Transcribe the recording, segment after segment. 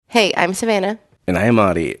Hey, I'm Savannah. And I'm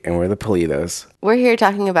Ari, and we're the Politos. We're here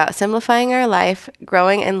talking about simplifying our life,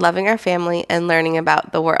 growing and loving our family, and learning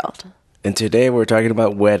about the world. And today we're talking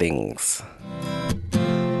about weddings.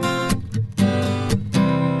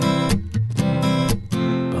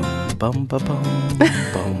 Bum, bum, ba, bum,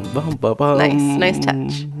 bum, bum, ba, bum. Nice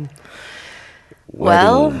touch.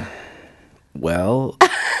 Well,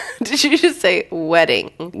 did you just say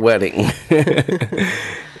wedding? Wedding.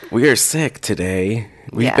 We are sick today.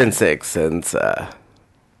 We've been sick since I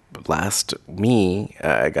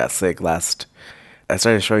got sick I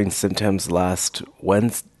started showing symptoms last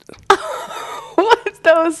Wednesday. What?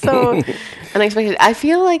 That was so unexpected. I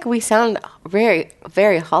feel like we sound very,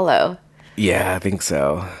 very hollow. Yeah, I think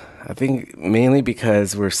so. I think mainly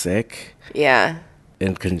because we're sick. Yeah.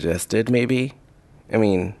 And congested, maybe. I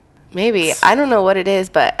mean... Maybe. I don't know what it is,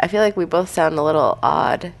 but I feel like we both sound a little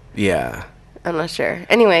odd. Yeah. I'm not sure.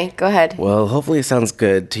 Anyway, go ahead. Well, hopefully it sounds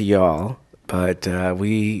good to y'all, but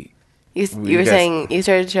You were saying you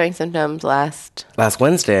started showing symptoms last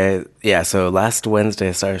Wednesday. Yeah, so last Wednesday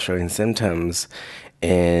I started showing symptoms,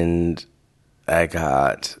 and I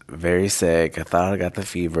got very sick. I thought I got the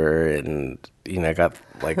fever, and I got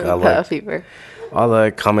like fever, all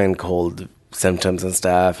the common cold symptoms and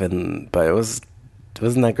stuff, but it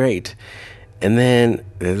wasn't that great. And then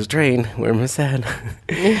there's a train. Where am I sad?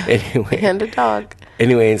 Anyway, and a dog.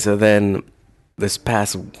 Anyway, so then this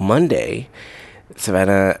past Monday,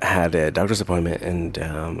 Savannah had a doctor's appointment, and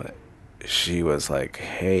she was like,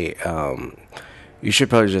 "Hey, you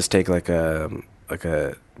should probably just take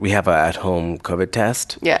we have a at-home COVID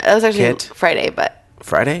test." Yeah, that was actually kit. Friday, but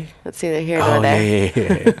Friday? It's neither here nor there.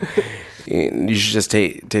 Yeah. You should just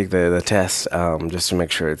take the test just to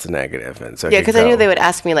make sure it's negative. And so because I knew they would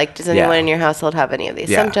ask me, like, does anyone in your household have any of these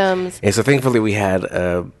symptoms? And so thankfully we had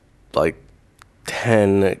 10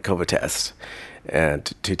 COVID tests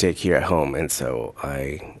to take here at home. And so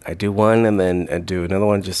I do one and then I do another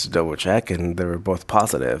one just to double check, and they were both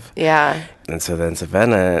positive. Yeah. And so then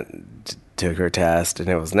Savannah took her test and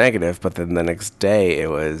it was negative, but then the next day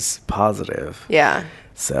it was positive. Yeah.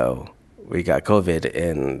 So we got COVID,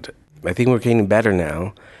 and I think we're getting better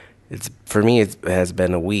now. For me, it has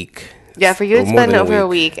been a week. Yeah, for you it's been over a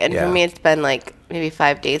week, and for me it's been like maybe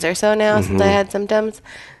 5 days or so now since I had symptoms.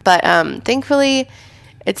 But thankfully,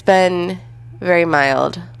 it's been very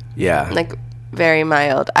mild. Yeah. Like, very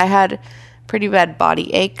mild. I had pretty bad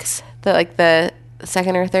body aches the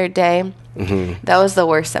second or third day. Mm-hmm. That was the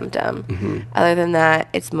worst symptom. Mm-hmm. Other than that,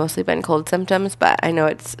 it's mostly been cold symptoms, but I know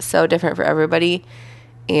it's so different for everybody.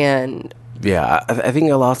 And yeah, I think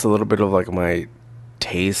I lost a little bit of my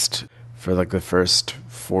taste for the first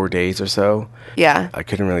 4 days or so. Yeah. I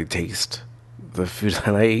couldn't really taste the food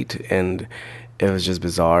that I ate, and it was just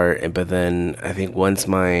bizarre. But then I think once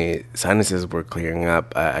my sinuses were clearing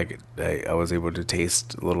up, I was able to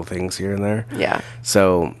taste little things here and there. Yeah.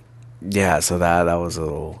 So that was a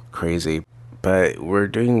little crazy. But we're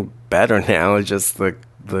doing better now. It's just the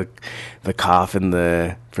cough and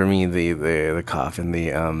the cough and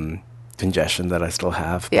the congestion that I still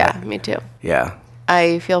have. Yeah, me too. Yeah.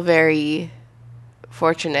 I feel very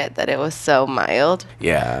fortunate that it was so mild.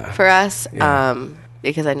 Yeah. For us,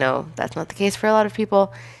 because I know that's not the case for a lot of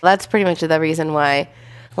people. That's pretty much the reason why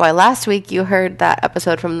last week you heard that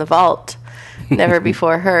episode from the vault, never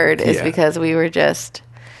before heard, is because we were just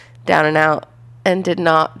down and out and did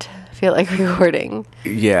not feel like recording.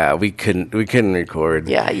 Yeah, we couldn't record.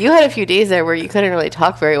 Yeah, you had a few days there where you couldn't really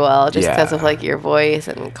talk very well just because of your voice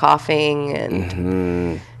and coughing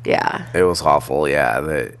and it was awful.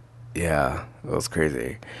 It was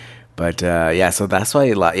crazy. But so that's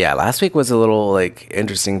why last week was a little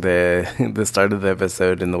interesting, the start of the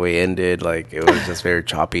episode and the way it ended. It was just very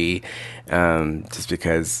choppy, just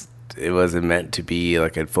because it wasn't meant to be a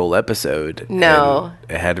full episode. No,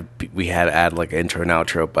 we had to add an intro and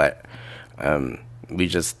outro, but we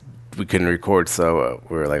couldn't record, so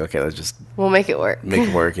we were like, okay, we'll make it work.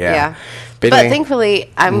 Yeah. But anyway,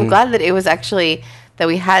 thankfully, I'm glad that it was actually that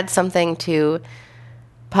we had something to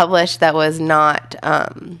publish that was not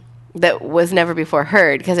that was never before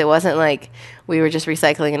heard, because it wasn't like we were just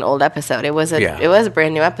recycling an old episode. It was a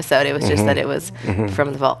brand new episode. It was just that it was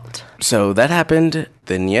from the vault. So that happened.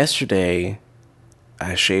 Then yesterday,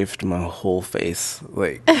 I shaved my whole face.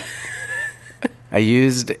 I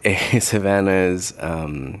used Savannah's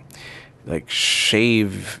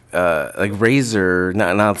shave razor,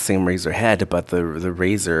 not the same razor head, but the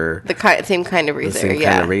razor, same kind of razor,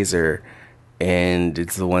 kind of razor, and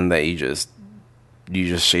it's the one that you just you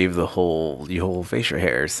just shave your whole facial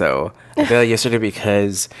hair. So I did that yesterday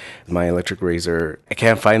because my electric razor, I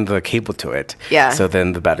can't find the cable to it. Yeah. So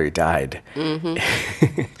then the battery died.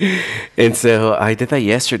 And so I did that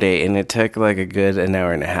yesterday, and it took like a good an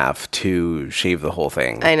hour and a half to shave the whole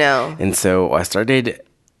thing. I know. And so I started.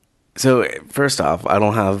 So first off, I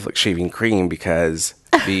don't have shaving cream because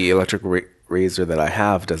the electric razor that I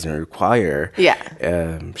have doesn't require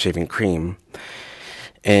shaving cream,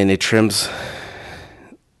 and it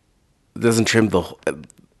doesn't trim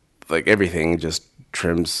like everything, just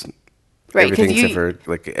trims everything except for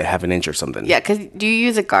like a half an inch or something. Yeah, because do you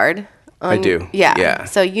use a guard? I do. Yeah.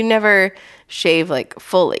 So you never shave like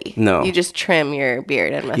fully. No. You just trim your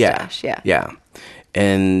beard and mustache. Yeah.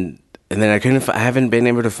 And then I haven't been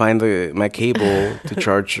able to find my cable to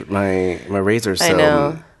charge my razor. So, I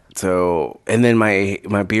know. So, and then my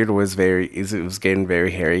beard was it was getting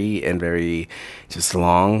very hairy and very just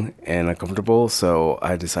long and uncomfortable. So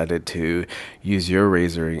I decided to use your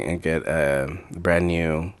razor and get a brand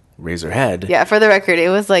new razor head. Yeah, for the record, it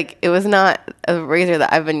was not a razor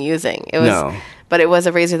that I've been using. But it was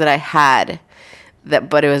a razor that I had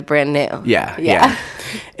but it was brand new. Yeah.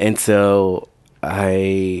 And so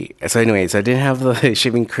I didn't have the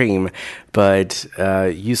shaving cream, but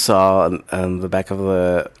you saw on the back of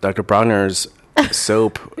the Dr. Bronner's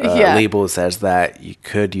soap label says that you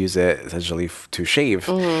could use it essentially to shave,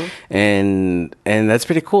 and that's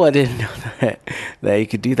pretty cool. I didn't know that you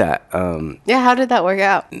could do that. How did that work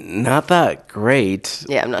out? Not that great.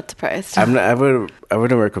 Yeah, I'm not surprised. I wouldn't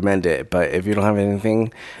recommend it, but if you don't have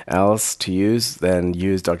anything else to use, then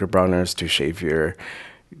use Dr. Bronner's to shave your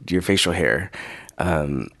facial hair.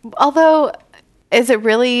 Although, is it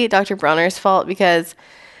really Dr. Bronner's fault? Because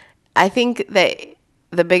I think that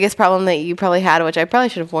the biggest problem that you probably had, which I probably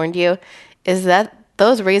should have warned you, is that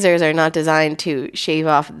those razors are not designed to shave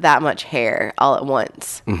off that much hair all at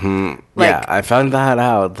once. Yeah, I found that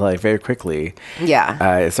out like very quickly. Yeah.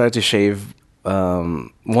 I started to shave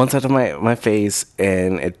one side of my face,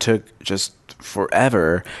 and it took just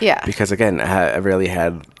forever. Yeah. Because again, I really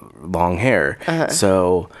had long hair.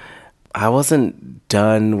 So I wasn't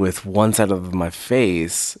done with one side of my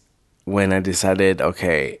face when I decided,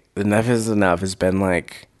 okay, enough is enough. It's been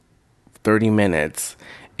like 30 minutes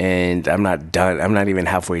and I'm not done. I'm not even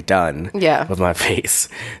halfway done with my face.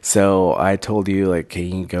 So I told you, like, can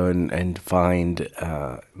you go and find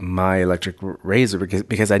my electric razor?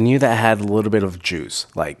 Because I knew that I had a little bit of juice,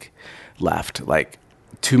 like, left, like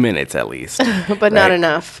 2 minutes at least. But not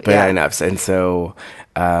enough. But not enough. And so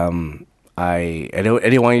I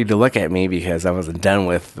didn't want you to look at me because I wasn't done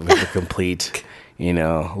with the complete,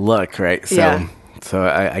 look, right? So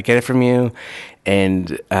I get it from you,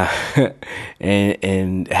 and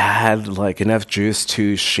and had like enough juice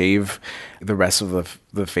to shave the rest of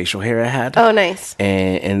the facial hair I had. Oh, nice.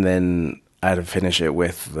 And then I had to finish it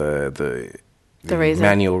with the razor.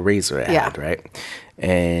 manual razor I had, right?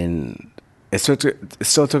 And it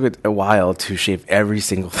still took a while to shave every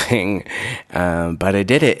single thing, but I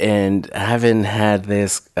did it, and I haven't had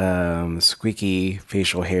this squeaky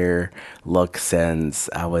facial hair look since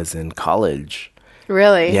I was in college.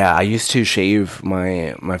 Really? Yeah, I used to shave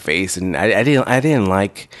my face, and I didn't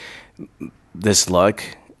like this look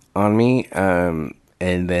on me. And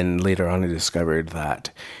then later on, I discovered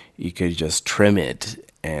that you could just trim it.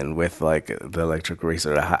 And with like the electric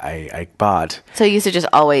razor I bought. So you used to just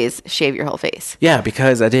always shave your whole face? Yeah,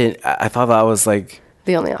 because I thought that was like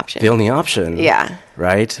the only option. Yeah.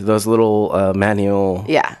 Right? Those little manual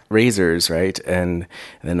razors, right? And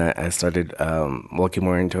then I started looking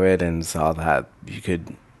more into it and saw that you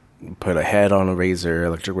could put a head on a razor,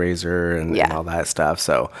 electric razor, and all that stuff.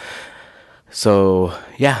 So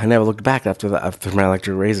yeah, I never looked back after my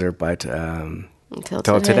electric razor, but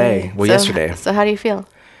until today. Well, yesterday. So how do you feel?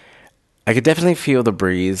 I could definitely feel the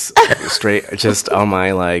breeze straight just on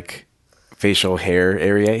my like facial hair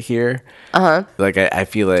area here. Like I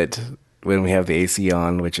feel it when we have the AC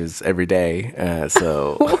on, which is every day.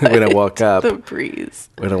 So when I woke up, the breeze.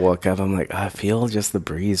 When I woke up, I'm like, I feel just the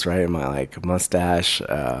breeze right in my like mustache,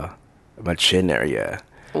 my chin area.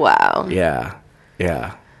 Wow. Yeah.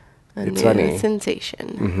 It's new funny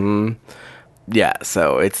sensation. Yeah.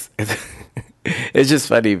 So it's it's just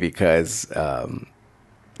funny because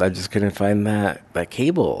I just couldn't find that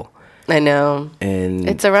cable. I know. And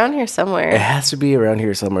it's around here somewhere. It has to be around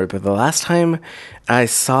here somewhere. But the last time I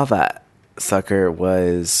saw that sucker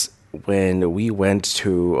was when we went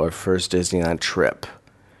to our first Disneyland trip.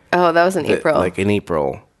 Oh, that was in April. Like in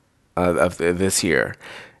April of this year.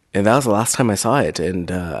 And that was the last time I saw it.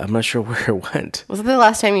 And I'm not sure where it went. Was it the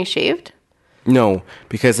last time you shaved? No,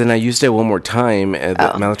 because then I used it one more time, and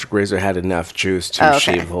the electric razor had enough juice to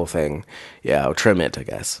shave the whole thing. Yeah, I'll trim it, I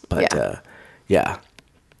guess. But, yeah.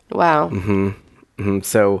 Wow.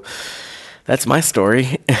 So, that's my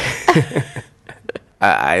story.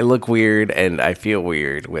 I look weird, and I feel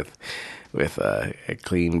weird with a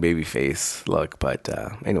clean baby face look. But,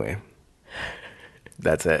 anyway,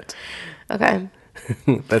 that's it. Okay.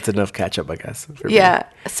 That's enough catch-up, I guess. Yeah.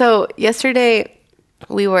 So, yesterday...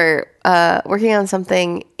 we were working on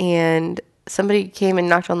something, and somebody came and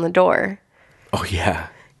knocked on the door. Oh, yeah.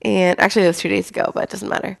 And actually, it was 2 days ago, but it doesn't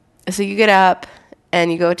matter. So you get up,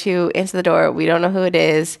 and you go to answer the door. We don't know who it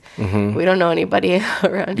is. We don't know anybody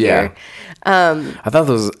around here. I thought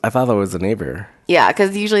that was a neighbor. Yeah,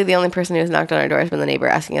 because usually the only person who's knocked on our door has been the neighbor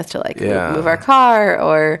asking us to, like, move our car,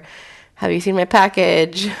 or have you seen my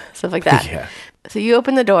package? Stuff like that. Yeah. So you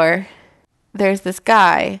open the door. There's this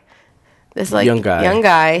guy... this like young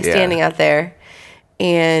guy standing out there,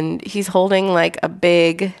 and he's holding like a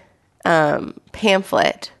big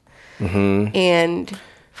pamphlet. And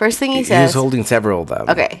first thing he says, he was holding several of them.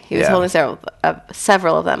 Okay, he was holding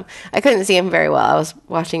several of them. I couldn't see him very well. I was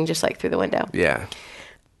watching just like through the window. Yeah.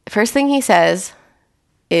 First thing he says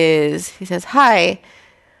is, "Hi,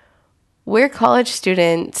 we're college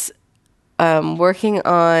students working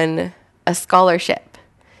on a scholarship."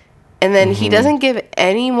 And then he doesn't give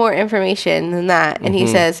any more information than that. And he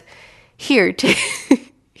says, here, take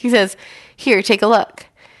a look.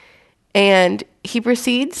 And he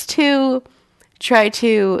proceeds to try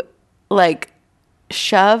to, like,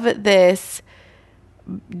 shove this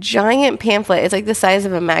giant pamphlet. It's like the size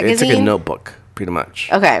of a magazine. It's like a notebook, pretty much.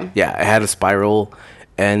 Okay. Yeah, it had a spiral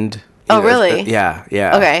end. Oh, really? Yeah.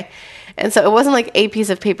 Okay. And so it wasn't like a piece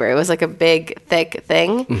of paper. It was like a big, thick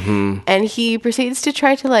thing. And he proceeds to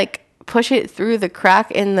try to, like, push it through the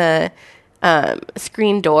crack in the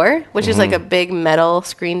screen door, which is like a big metal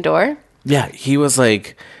screen door. Yeah, he was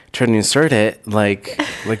like trying to insert it like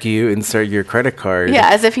you insert your credit card. Yeah,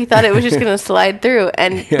 as if he thought it was just going to slide through,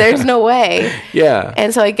 and there's no way. Yeah.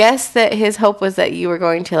 And so I guess that his hope was that you were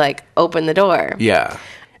going to like open the door. Yeah.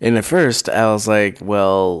 And at first I was like,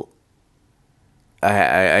 well,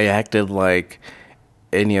 I acted like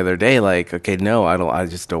any other day, like, okay, no, I'm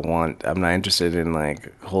not interested in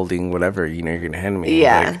like holding whatever, you're gonna hand me.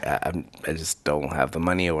 Yeah. Like, I just don't have the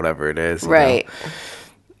money or whatever it is. Right.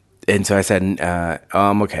 And so I said,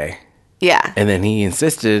 okay. Yeah. And then he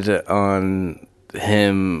insisted on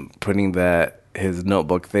him putting his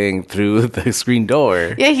notebook thing through the screen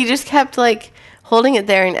door. Yeah, he just kept like holding it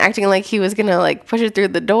there and acting like he was gonna like push it through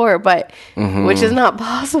the door, but which is not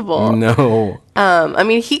possible. No. I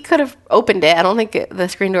mean, he could have opened it. I don't think the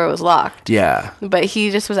screen door was locked. Yeah. But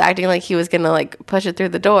he just was acting like he was gonna like push it through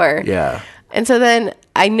the door. Yeah. And so then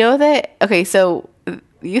I know that. Okay, so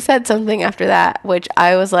you said something after that, which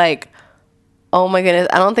I was like, oh my goodness,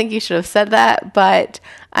 I don't think you should have said that, but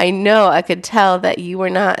I know I could tell that you were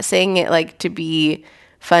not saying it like to be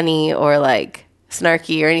funny or like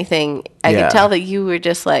snarky or anything. I could tell that you were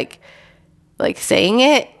just like saying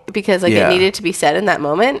it because like it needed to be said in that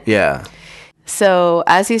moment. Yeah. So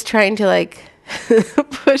as he's trying to like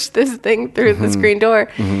push this thing through the screen door,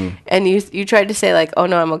 and you tried to say like, oh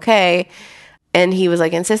no, I'm okay, and he was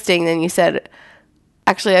like insisting, then you said,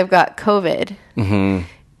 actually I've got COVID.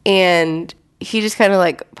 And he just kind of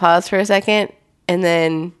like paused for a second, and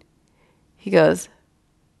then he goes,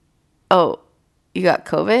 oh, you got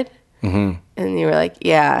COVID? And you were like,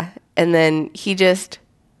 yeah. And then he just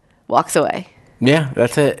walks away. Yeah,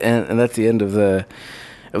 that's it. And that's the end of the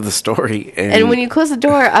story. And when you closed the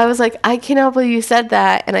door, I was like, I cannot believe you said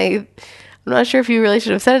that. And I'm not sure if you really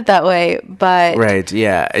should have said it that way, but... Right,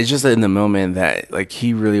 yeah. It's just in the moment that, like,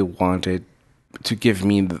 he really wanted to give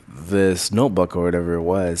me this notebook or whatever it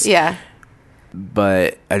was. Yeah.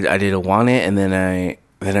 But I didn't want it, and then I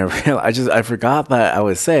realized, I forgot that I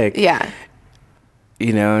was sick. Yeah.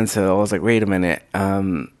 And so I was like, wait a minute.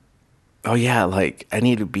 Oh, yeah, like, I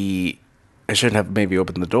shouldn't have maybe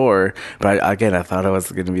opened the door, but I thought I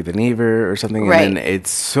was going to be the neighbor or something. Right. And then it's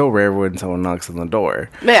so rare when someone knocks on the door.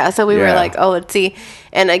 Yeah, so we were like, oh, let's see.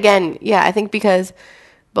 And again, yeah, I think because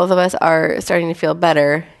both of us are starting to feel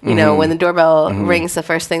better, you know, when the doorbell rings, the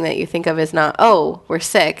first thing that you think of is not, oh, we're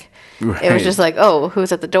sick. Right. It was just like, oh,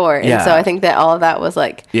 who's at the door? And so I think that all of that was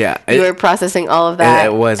like, you were processing all of that.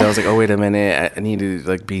 It was. I was like, oh, wait a minute. I need to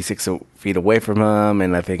like be 6 feet away from him.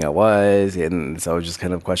 And I think I was. And so I was just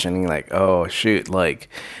kind of questioning like, oh, shoot, like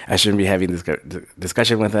I shouldn't be having this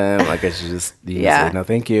discussion with him. Like I should just say, no,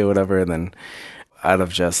 thank you, whatever. And then out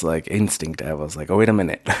of just like instinct, I was like, oh, wait a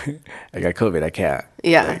minute. I got COVID. I can't.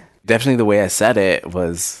 Yeah. Like, definitely the way I said it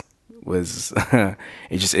was was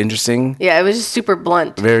it's just interesting. Yeah, it was just super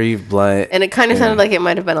blunt. Very blunt. And it kind of sounded like it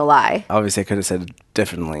might have been a lie. Obviously, I could have said it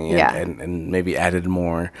differently and maybe added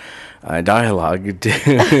more dialogue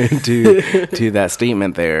to that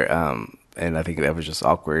statement there. And I think that was just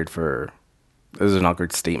awkward it was an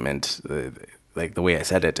awkward statement, like the way I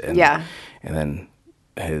said it. And then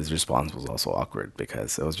his response was also awkward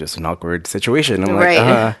because it was just an awkward situation. I'm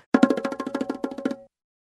like,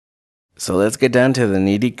 So let's get down to the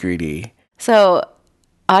nitty-gritty. So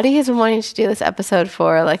Audie has been wanting to do this episode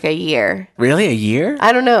for like a year. Really? A year?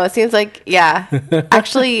 I don't know. It seems like, yeah.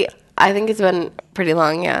 Actually, I think it's been pretty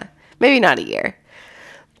long, yeah. Maybe not a year,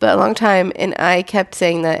 but a long time. And I kept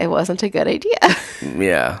saying that it wasn't a good idea.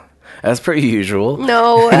 Yeah. That's pretty usual.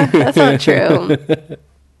 No, that's not true.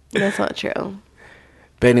 That's not true.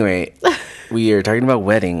 But anyway, we are talking about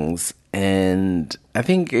weddings, and I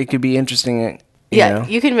think it could be interesting.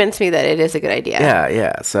 You convinced me that it is a good idea.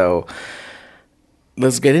 Yeah. So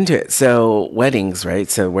let's get into it. So weddings, right?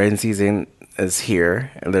 So wedding season is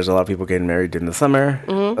here, and there's a lot of people getting married in the summer.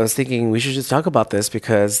 Mm-hmm. I was thinking we should just talk about this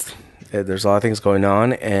because there's a lot of things going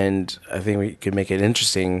on, and I think we could make it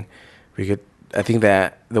interesting. I think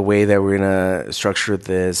that the way that we're going to structure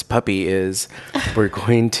this puppy is we're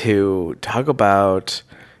going to talk about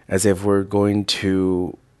as if we're going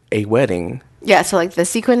to a wedding. Yeah, so like the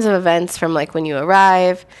sequence of events from like when you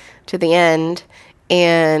arrive to the end,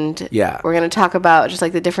 and we're going to talk about just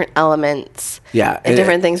like the different elements and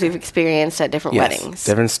different things we've experienced at different weddings.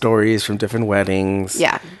 Different stories from different weddings.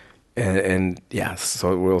 Yeah. And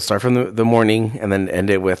so we'll start from the morning and then end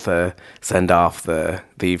it with a send off the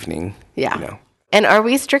evening. Yeah. And are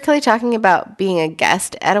we strictly talking about being a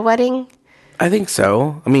guest at a wedding? I think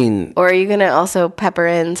so. I mean... Or are you going to also pepper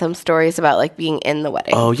in some stories about, like, being in the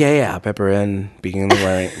wedding? Oh, yeah. Pepper in being in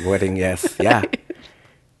the wedding, yes. Yeah.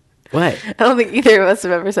 What? I don't think either of us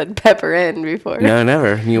have ever said pepper in before. No,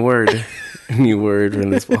 never. New word. New word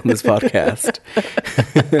on this podcast.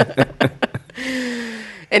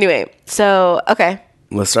 Anyway, so, okay.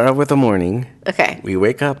 Let's start off with the morning. Okay. We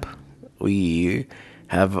wake up. We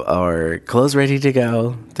have our clothes ready to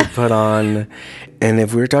go to put on. And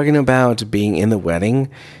if we're talking about being in the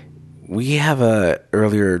wedding, we have a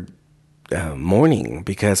earlier morning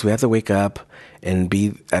because we have to wake up and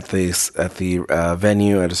be at the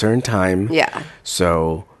venue at a certain time. Yeah.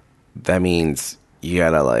 So that means you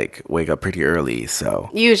gotta like wake up pretty early. So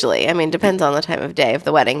usually, I mean, depends on the time of day of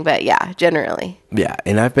the wedding, but yeah, generally. Yeah,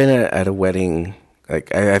 and I've been at a wedding.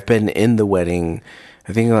 Like I've been in the wedding,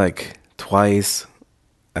 I think like twice.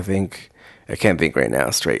 I can't think right now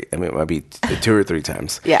straight. I mean, it might be 2 or 3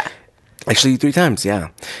 times. Yeah. Actually, 3 times, yeah.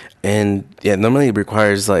 And yeah, normally it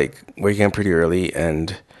requires like waking up pretty early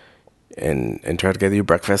and try to get your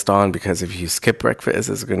breakfast on, because if you skip breakfast,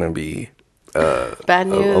 it's going to be bad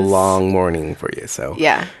news. A long morning for you. So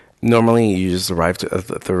yeah. Normally you just arrive at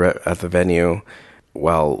the venue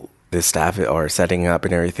while the staff are setting up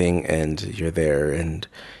and everything, and you're there and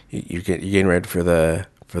you're getting ready for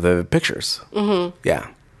the pictures. Mm-hmm. Yeah.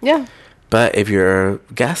 Yeah. But if you're a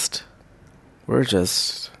guest, we're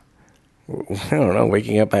just, I don't know,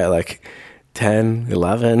 waking up at like 10,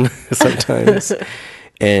 11 sometimes.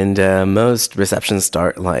 And most receptions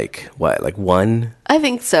start like, what, like 1? I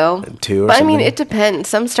think so. 2 or but something? I mean, it depends.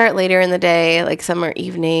 Some start later in the day, like some are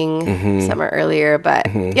evening, some are earlier.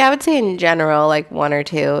 But yeah, I would say in general, like 1 or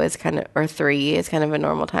 2 is kind of, or 3 is kind of a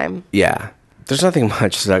normal time. Yeah. There's nothing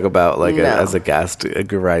much to talk about like as a guest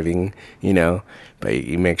arriving, but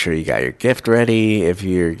you make sure you got your gift ready if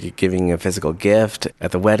you're giving a physical gift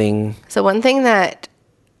at the wedding. So one thing that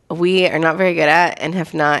we are not very good at and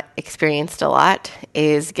have not experienced a lot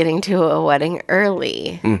is getting to a wedding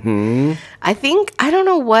early. Mm-hmm. I don't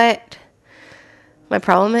know what my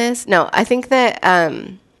problem is. No, I think that,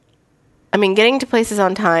 getting to places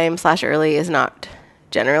on time / early is not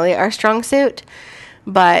generally our strong suit.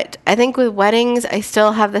 But I think with weddings, I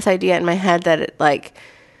still have this idea in my head that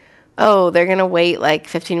they're going to wait like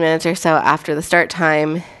 15 minutes or so after the start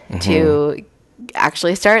time to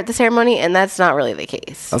actually start the ceremony. And that's not really the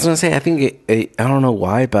case. I was going to say, I think, I don't know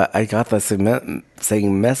why, but I got the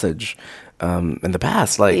same message in the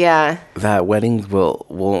past. Like, that weddings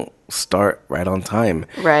won't start right on time.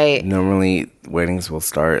 Right. Normally, weddings will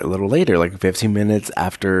start a little later, like 15 minutes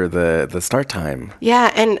after the start time.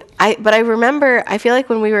 Yeah, but I remember, I feel like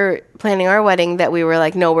when we were planning our wedding that we were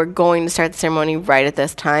like, no, we're going to start the ceremony right at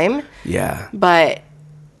this time. Yeah. But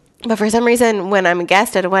for some reason, when I'm a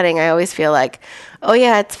guest at a wedding, I always feel like, oh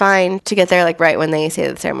yeah, it's fine to get there like right when they say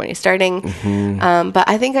the ceremony is starting. Mm-hmm. But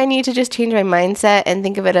I think I need to just change my mindset and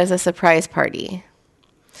think of it as a surprise party.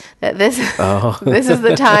 that this this is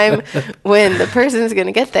the time when the person's going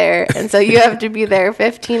to get there. And so you have to be there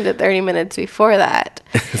 15 to 30 minutes before that.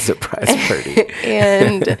 Surprise party.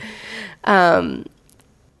 And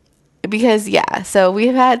because, so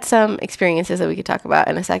we've had some experiences that we could talk about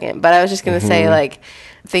in a second. But I was just going to say, like,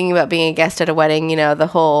 thinking about being a guest at a wedding, you know, the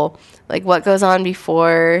whole, like, what goes on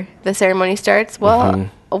before the ceremony starts. Well,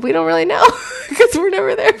 we don't really know because we're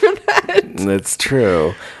never there for that. That's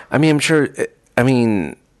true. I mean, I'm sure,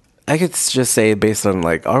 I could just say based on,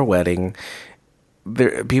 like, our wedding,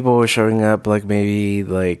 people were showing up, like, maybe,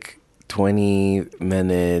 like, 20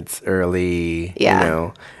 minutes early, you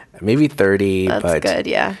know. Maybe 30. That's good,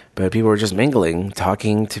 yeah. But people were just mingling,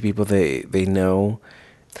 talking to people they know.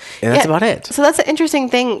 And that's about it. So that's an interesting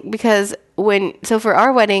thing because for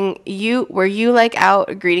our wedding, were you like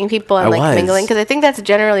out greeting people and like mingling? Because I think that's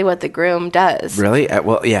generally what the groom does. Really?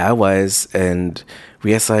 Well, yeah, I was. And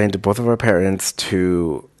we assigned both of our parents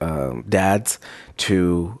to dads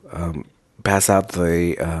to pass out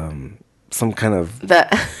the some kind of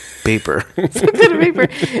paper. Some kind of paper.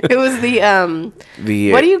 It was the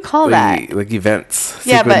what do you call that? Like events.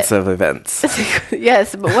 Sequence of events.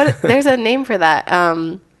 Yes, but there's a name for that.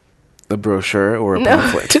 A brochure or a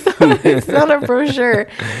pamphlet? It's not a brochure.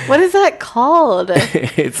 What is that called?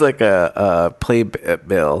 It's like a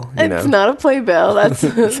playbill. It's not a playbill. It's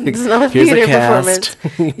not a theater performance.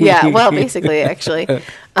 Yeah, well, basically, actually.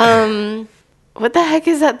 What the heck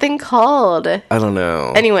is that thing called? I don't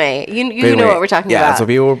know. Anyway, you know what we're talking about. So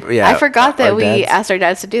people, I forgot that we asked our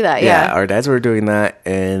dads to do that. Yeah, our dads were doing that,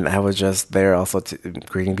 and I was just there also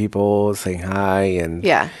greeting people, saying hi, and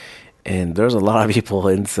and there's a lot of people,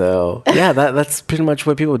 and so that's pretty much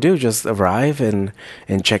what people do. Just arrive and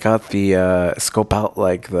check out scope out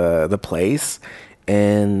like the place,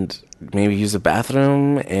 and maybe use the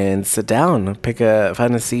bathroom and sit down,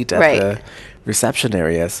 find a seat at the reception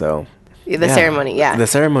area. So. The ceremony, the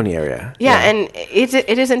ceremony area. And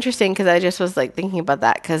it is interesting because I just was like thinking about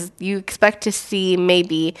that because you expect to see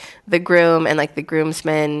maybe the groom and like the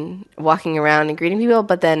groomsmen walking around and greeting people,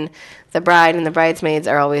 but then the bride and the bridesmaids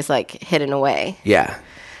are always like hidden away. Yeah.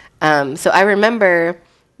 So I remember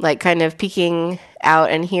like kind of peeking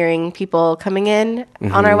out and hearing people coming in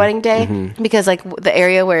on our wedding day because like the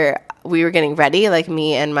area where we were getting ready, like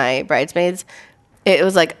me and my bridesmaids, it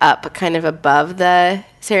was like up kind of above the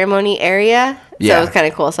ceremony area. So it was kind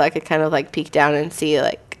of cool. So I could kind of like peek down and see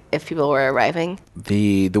like if people were arriving.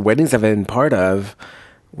 The weddings I've been part of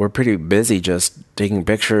were pretty busy just taking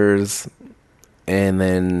pictures and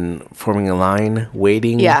then forming a line,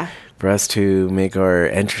 waiting for us to make our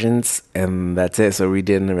entrance. And that's it. So we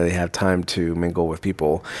didn't really have time to mingle with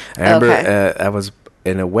people. I remember I was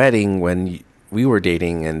in a wedding when we were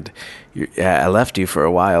dating and I left you for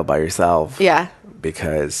a while by yourself. Yeah.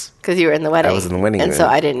 Because you were in the wedding. I was in the wedding. And so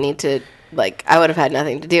I didn't need to, like, I would have had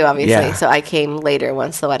nothing to do, obviously. Yeah. So I came later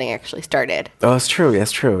once the wedding actually started. Oh, that's true.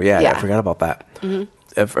 That's true. Yeah, I forgot about that.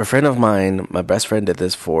 A friend of mine, my best friend did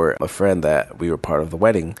this for a friend that we were part of the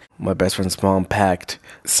wedding. My best friend's mom packed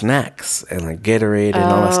snacks and, like, Gatorade and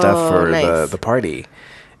all that stuff for the party.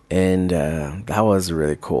 And that was a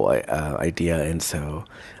really cool idea. And so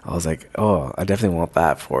I was like, oh, I definitely want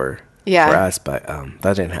that for us, but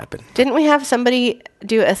that didn't happen. Didn't we have somebody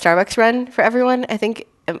do a Starbucks run for everyone? I think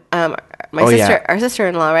our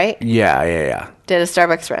sister-in-law, right? Yeah. Did a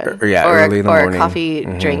Starbucks run. Early in the morning. Or a coffee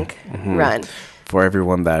drink run. For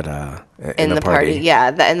everyone that in the party.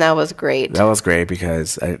 Yeah, and that was great. That was great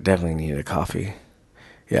because I definitely needed coffee.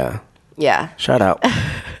 Yeah. Yeah. Shout out.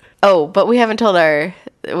 Oh, but we haven't told our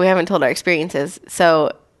experiences.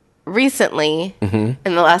 So recently, in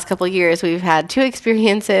the last couple of years, we've had 2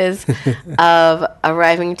 experiences of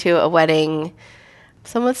arriving to a wedding.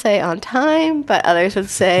 Some would say on time, but others would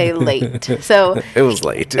say late. So it was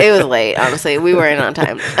late. It was late. Honestly, we weren't on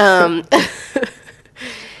time.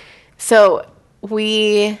 So both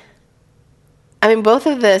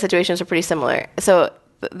of the situations are pretty similar. So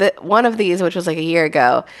one of these, which was like a year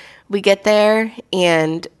ago, we get there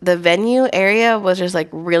and the venue area was just like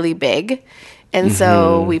really big. And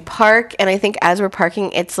so we park, and I think as we're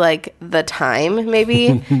parking, it's like the time,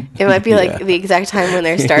 maybe. It might be like the exact time when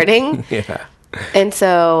they're starting. Yeah. And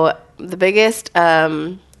so the biggest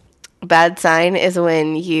bad sign is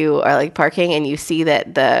when you are like parking and you see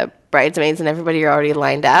that the bridesmaids and everybody are already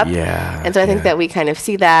lined up. Yeah. And so I think that we kind of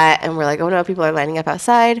see that, and we're like, oh no, people are lining up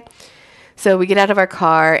outside. So we get out of our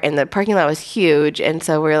car, and the parking lot was huge. And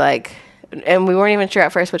so we're like, and we weren't even sure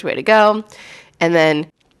at first which way to go. And then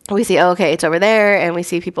we see, it's over there. And we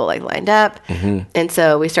see people like lined up. And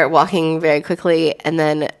so we start walking very quickly. And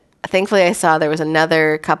then thankfully I saw there was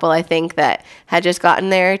another couple, I think, that had just gotten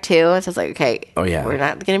there too. So I was like, okay, we're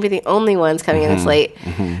not going to be the only ones coming in this late.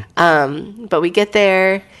 But we get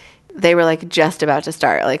there. They were like just about to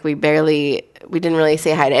start. Like we didn't really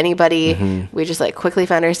say hi to anybody. We just like quickly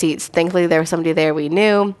found our seats. Thankfully there was somebody there we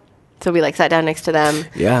knew. So we like sat down next to them.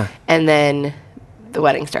 Yeah. And then the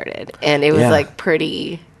wedding started. And it was like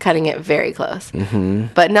pretty cutting it very close.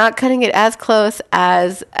 But not cutting it as close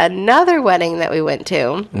as another wedding that we went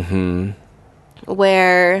to.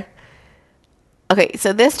 Where, okay,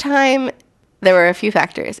 so this time there were a few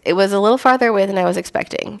factors. It was a little farther away than I was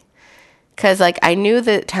expecting. Because, like, I knew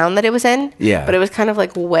the town that it was in, but it was kind of,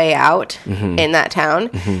 like, way out in that town.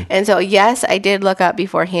 And so, yes, I did look up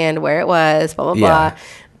beforehand where it was, blah, blah, blah.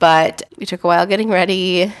 But we took a while getting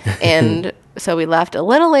ready, and so we left a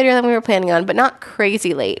little later than we were planning on, but not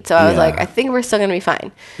crazy late. So I was like, I think we're still going to be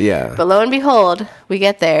fine. Yeah. But lo and behold, we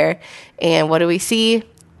get there, and what do we see?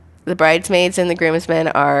 The bridesmaids and the groomsmen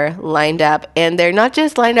are lined up, and they're not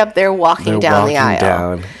just lined up, they're walking down the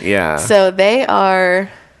aisle. Yeah. So they are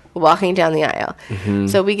walking down the aisle.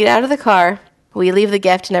 So we get out of the car, we leave the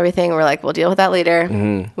gift and everything. We're like, we'll deal with that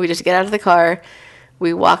later. We just get out of the car.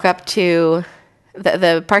 We walk up to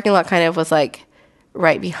the parking lot, kind of was like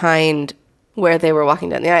right behind where they were walking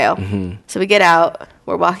down the aisle. So we get out,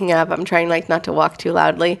 we're walking up. I'm trying like not to walk too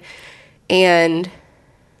loudly. And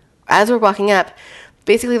as we're walking up,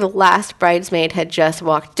 basically the last bridesmaid had just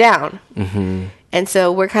walked down. And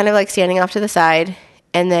so we're kind of like standing off to the side,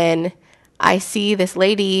 and then I see this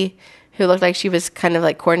lady who looked like she was kind of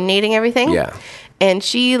like coordinating everything. Yeah. And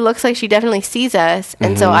she looks like she definitely sees us.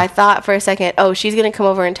 And so I thought for a second, oh, she's going to come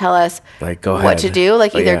over and tell us like, go what ahead. to do.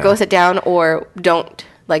 Like either go sit down or don't,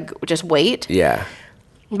 like just wait. Yeah.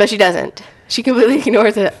 But she doesn't. She completely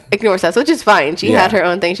ignores us, which is fine. She had her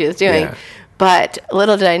own thing she was doing. Yeah. But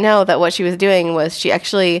little did I know that what she was doing was she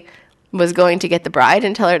actually was going to get the bride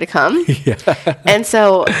and tell her to come. And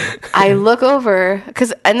so I look over,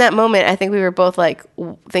 because in that moment, I think we were both like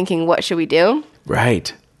thinking, what should we do?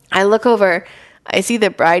 Right. I look over, I see the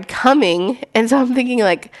bride coming, and so I'm thinking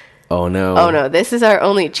like, oh no, this is our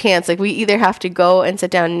only chance. Like we either have to go and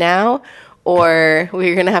sit down now, or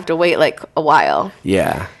we're going to have to wait like a while.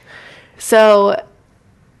 Yeah. So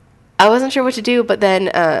I wasn't sure what to do, but then,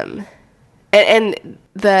 and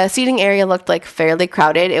the seating area looked like fairly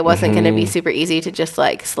crowded. It wasn't going to be super easy to just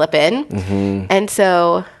like slip in. And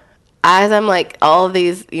so as I'm like, all of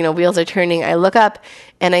these, wheels are turning, I look up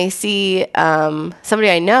and I see somebody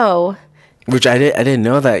I know. Which I didn't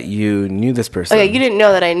know that you knew this person. Okay, you didn't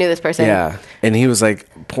know that I knew this person. Yeah. And he was like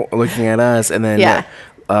looking at us, and then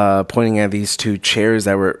pointing at these two chairs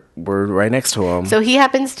that were right next to him. So he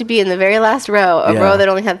happens to be in the very last row, a row that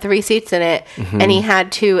only had 3 seats in it, and he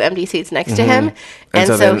had 2 empty seats next to him. And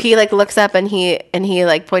so he like looks up and he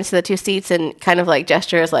like points to the 2 seats and kind of like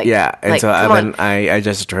gestures like, yeah. And like, so I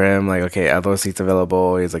gestured to him like, okay, are those seats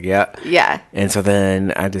available? He's like, yeah. Yeah. And so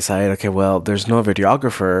then I decided, okay, well, there's no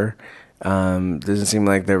videographer. Doesn't seem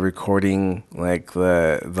like they're recording like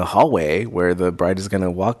the hallway where the bride is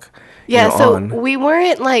gonna walk. So we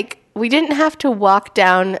weren't like, we didn't have to walk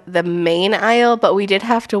down the main aisle, but we did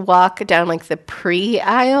have to walk down like the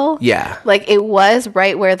pre-aisle. Yeah. Like it was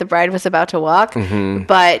right where the bride was about to walk,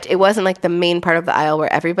 but it wasn't like the main part of the aisle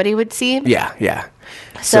where everybody would see. Yeah, yeah.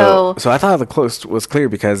 So I thought the coast was clear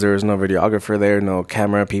because there was no videographer there, no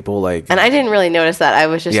camera people like. And I didn't really notice that. I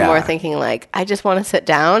was just more thinking like, I just want to sit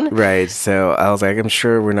down. Right. So I was like, I'm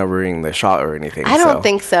sure we're not ruining the shot or anything. I don't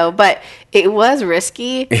think so, but it was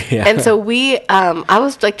risky. And so I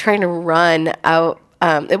was like trying to run out.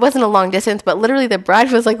 It wasn't a long distance, but literally the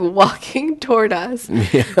bride was like walking toward us.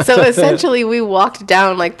 Yeah. So essentially we walked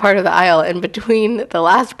down like part of the aisle in between the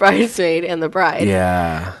last bridesmaid and the bride.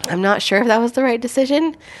 Yeah. I'm not sure if that was the right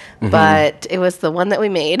decision, but it was the one that we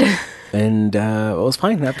made. And it was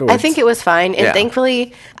fine afterwards. I think it was fine. And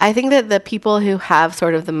thankfully, I think that the people who have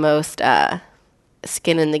sort of the most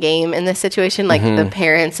skin in the game in this situation, like the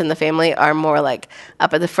parents and the family are more like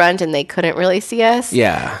up at the front and they couldn't really see us.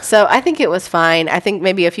 Yeah. So I think it was fine. I think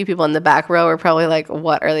maybe a few people in the back row were probably like,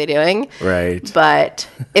 what are they doing? Right. But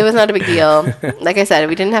it was not a big deal. Like I said,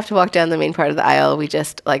 we didn't have to walk down the main part of the aisle. We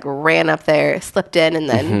just like ran up there, slipped in, and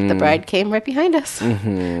then the bride came right behind us.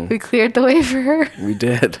 We cleared the way for her. We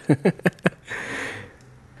did.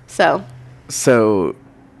 So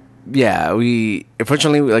yeah,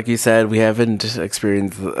 unfortunately, like you said, we haven't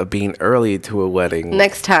experienced being early to a wedding.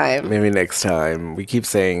 Next time. Maybe next time. We keep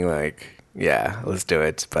saying like, yeah, let's do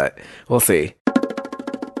it, but we'll see.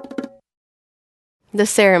 The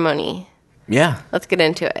ceremony. Yeah. Let's get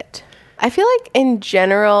into it. I feel like in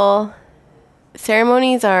general,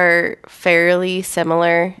 ceremonies are fairly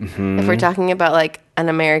similar if we're talking about like an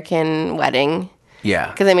American wedding.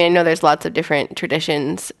 Yeah. Because I mean, I know there's lots of different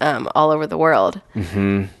traditions all over the world.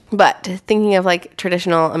 But thinking of like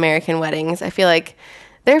traditional American weddings, I feel like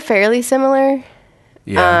they're fairly similar.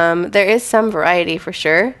 Yeah. There is some variety for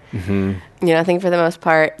sure. You know, I think for the most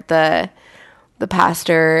part, the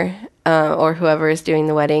pastor or whoever is doing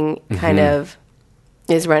the wedding kind of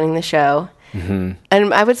is running the show. And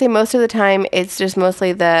I would say most of the time it's just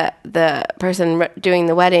mostly the person doing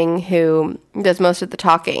the wedding who does most of the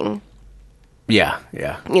talking. Yeah.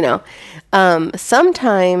 Yeah. You know,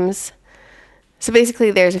 sometimes, so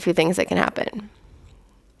basically there's a few things that can happen.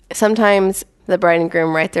 Sometimes the bride and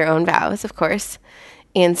groom write their own vows, of course.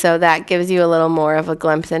 And so that gives you a little more of a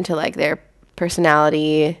glimpse into like their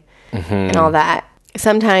personality and all that.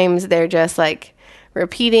 Sometimes they're just like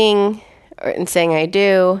repeating and saying I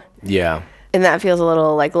do. Yeah. And that feels a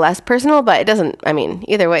little like less personal, but it doesn't, I mean,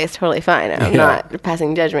 either way it's totally fine. I'm not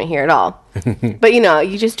passing judgment here at all. But you know,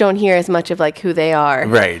 you just don't hear as much of like who they are.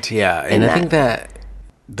 Right, yeah. And I think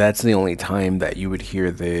that's the only time that you would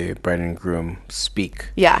hear the bride and groom speak.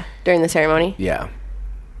 Yeah, during the ceremony. Yeah.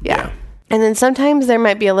 Yeah. And then sometimes there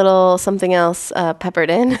might be a little something else peppered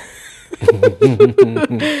in.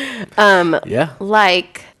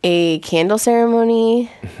 Like a candle ceremony,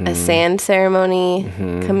 a sand ceremony,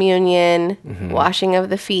 communion, washing of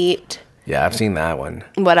the feet. Yeah, I've seen that one.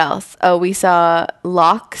 What else? Oh, we saw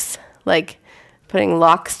locks, like putting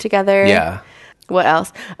locks together. Yeah. What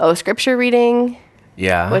else? Oh, scripture reading.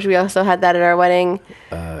 Yeah. Which we also had that at our wedding.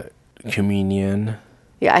 Communion.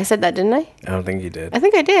 Yeah, I said that, didn't I? I don't think you did. I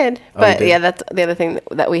think I did. But yeah, that's the other thing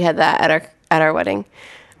that we had that at our wedding.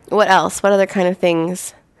 What else? What other kind of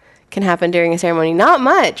things can happen during a ceremony? Not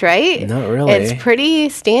much, right? Not really. It's pretty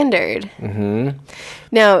standard.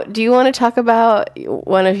 Now, do you want to talk about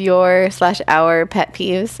one of your/our pet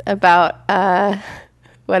peeves about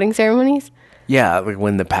wedding ceremonies? Yeah, like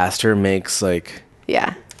when the pastor makes like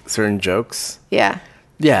certain jokes. Yeah.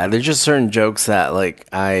 Yeah, there's just certain jokes that like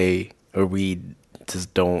we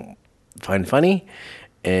just don't find funny,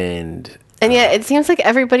 and yet it seems like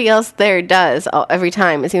everybody else there does every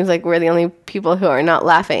time. It seems like we're the only people who are not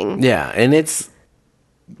laughing. Yeah, and it's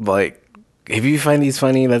like if you find these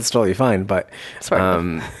funny, that's totally fine. But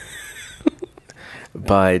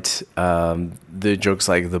the jokes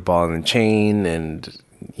like the ball and the chain, and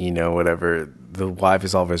you know whatever, the wife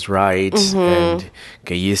is always right, and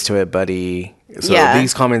get used to it, buddy. So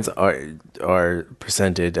these comments are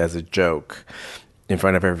presented as a joke in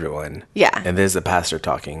front of everyone. Yeah. And there's a pastor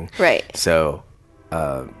talking. Right. So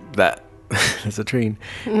that's a train.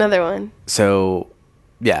 Another one. So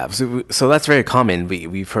yeah, so that's very common.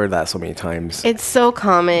 We've heard that so many times. It's so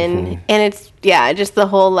common. And it's just the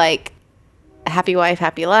whole like happy wife,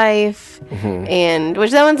 happy life. And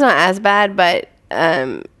which that one's not as bad, but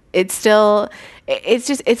it's still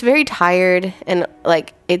it's very tired, and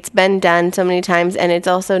like it's been done so many times, and it's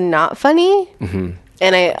also not funny.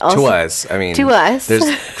 And I also, to us, there's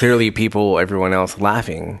clearly everyone else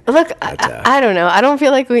laughing. Look, I don't know. I don't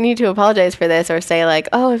feel like we need to apologize for this or say like,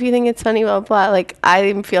 oh, if you think it's funny, blah, blah, blah. Like,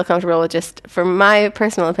 I feel comfortable with just, for my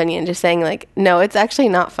personal opinion, just saying like, no, it's actually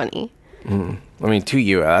not funny. I mean, to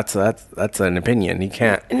you, that's an opinion. You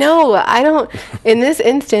can't. No, I don't. In this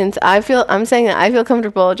instance, I'm saying that I feel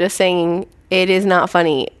comfortable just saying it is not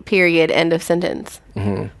funny, period, end of sentence.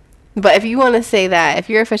 But if you want to say that, if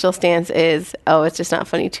your official stance is, oh, it's just not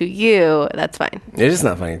funny to you, that's fine. It is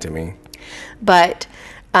not funny to me. But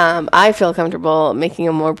I feel comfortable making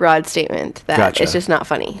a more broad statement that it's just not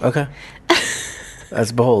funny. Okay.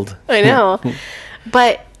 That's bold. I know.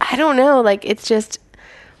 But I don't know. Like, it's just,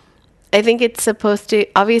 I think it's supposed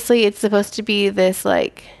to be this,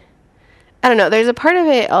 like, I don't know. There's a part of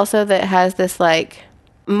it also that has this, like,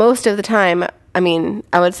 most of the time, I mean,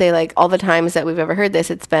 I would say like all the times that we've ever heard this,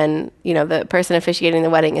 it's been, you know, the person officiating the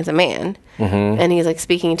wedding is a man. And he's like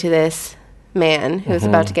speaking to this man who's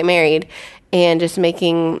about to get married and just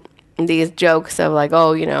making these jokes of like,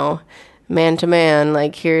 oh, you know, man to man,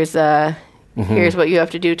 like here's what you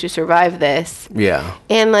have to do to survive this. Yeah.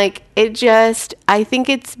 And like it just, I think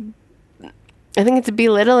it's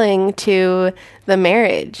belittling to the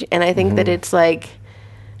marriage, and I think that it's like,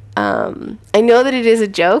 I know that it is a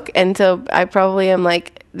joke, and so I probably am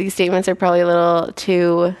like, these statements are probably a little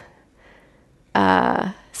too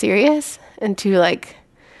serious and too like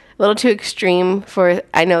a little too extreme for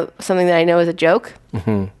something that I know is a joke.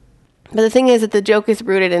 But the thing is that the joke is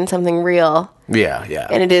rooted in something real. Yeah, yeah.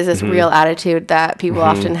 And it is this real attitude that people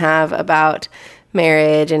often have about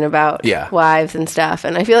marriage and about wives and stuff.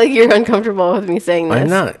 And I feel like you're uncomfortable with me saying this. I'm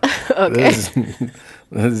not. Okay.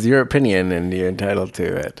 This is your opinion, and you're entitled to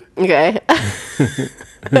it. Okay. I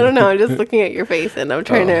don't know. I'm just looking at your face, and I'm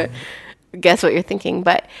trying to guess what you're thinking.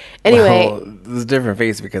 But anyway. Well, it's a different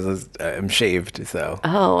face because I'm shaved, so.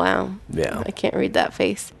 Oh, wow. Yeah. I can't read that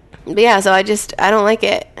face. But yeah, so I don't like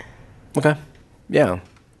it. Okay. Yeah.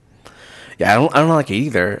 Yeah, I don't like it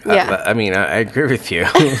either. Yeah. I mean, I agree with you.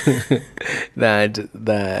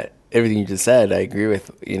 that everything you just said, I agree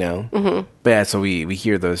with, Mm-hmm. But yeah, so we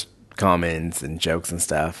hear those comments and jokes and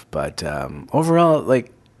stuff, but overall,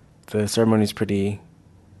 like, the ceremony's pretty,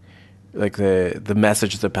 like, the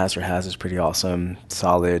message the pastor has is pretty awesome,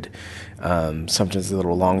 solid. Sometimes a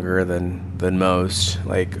little longer than most,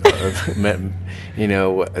 like,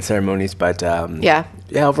 ceremonies, but yeah,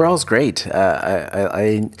 overall it's great.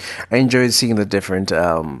 I enjoyed seeing the different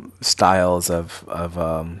styles of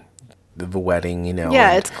the wedding,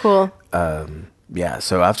 Yeah, it's cool. Yeah,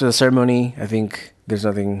 so after the ceremony, I think there's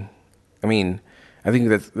nothing. I mean, I think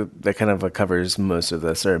that kind of covers most of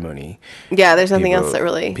the ceremony. Yeah, there's nothing else that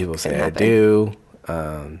really people say can I do.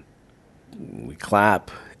 We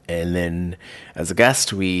clap, and then as a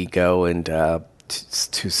guest, we go and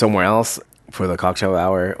to somewhere else for the cocktail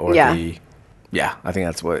hour or I think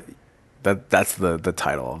that's the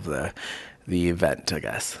title of the event, I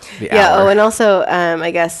guess. Hour. Oh, and also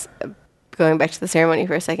I guess going back to the ceremony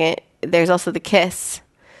for a second, there's also the kiss.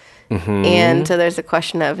 Mm-hmm. And so there's a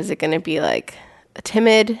question of, is it going to be like a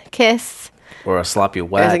timid kiss? Or a sloppy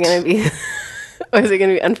wet? Or is it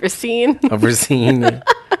going to be unforeseen? Unforeseen.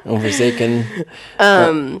 Unforsaken.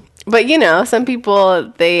 But some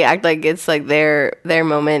people, they act like it's like their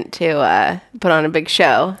moment to put on a big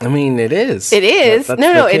show. I mean, it is. It is. It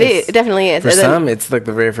is. It definitely is. For some, it's like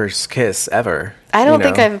the very first kiss ever. I don't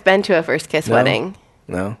think I've been to a first kiss wedding.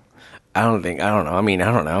 No. I don't know. I mean, I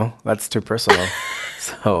don't know. That's too personal.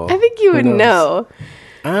 So I think you would know.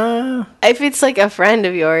 If it's like a friend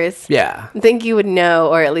of yours. Yeah. I think you would know,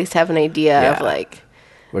 or at least have an idea of like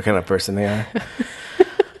what kind of person they are.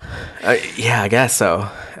 Yeah, I guess so.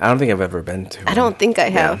 I don't think I've ever been to one. I don't think I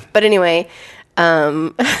have. Yeah. But anyway,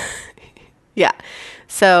 yeah.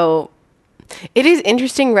 So it is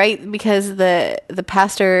interesting, right? Because the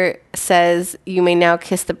pastor says you may now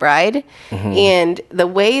kiss the bride. Mm-hmm. And the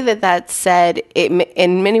way that's said,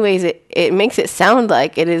 in many ways, it makes it sound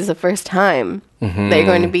like it is the first time that you're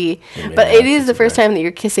going to be. But it is the first time that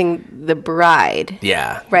you're kissing the bride.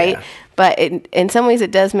 Yeah. Right? Yeah. But in some ways,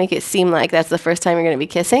 it does make it seem like that's the first time you're going to be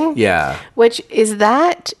kissing. Yeah. Which, is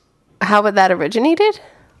that how that originated?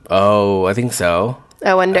 Oh, I think so.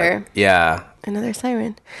 I wonder. Yeah. Another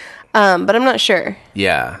siren. But I'm not sure.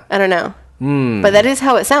 Yeah. I don't know. But that is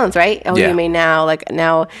how it sounds, right? Oh, yeah. You may now,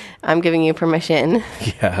 now I'm giving you permission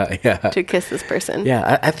yeah. to kiss this person.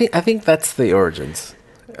 Yeah, I think that's the origins.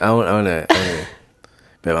 I want to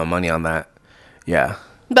bet my money on that. Yeah.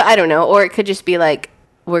 But I don't know. Or it could just be like,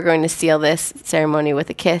 we're going to seal this ceremony with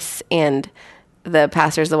a kiss, and the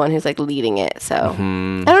pastor's the one who's like leading it. So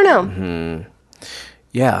I don't know. Mm-hmm.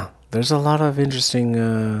 Yeah, there's a lot of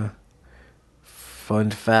interesting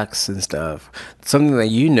fun facts and stuff. Something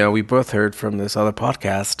that we both heard from this other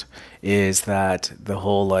podcast is that the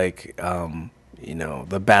whole the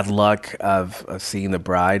bad luck of seeing the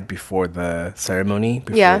bride before the ceremony.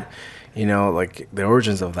 Like the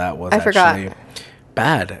origins of that was actually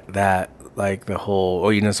bad. That like the whole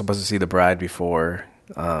you're not supposed to see the bride before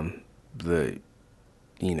the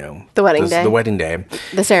wedding day. The wedding day.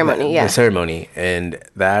 The ceremony, The ceremony. And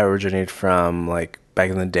that originated from, like, back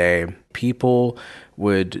in the day, people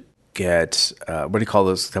would get, what do you call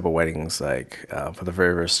those type of weddings? Like, for the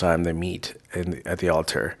very first time they meet at the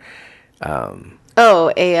altar.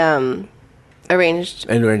 Arranged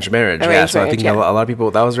marriage. Yeah, so I think a lot of people,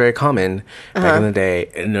 that was very common back in the day.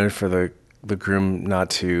 In order for the groom not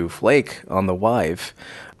to flake on the wife,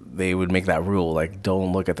 they would make that rule, like,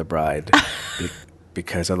 don't look at the bride.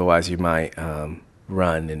 Because otherwise you might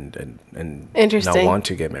run and not want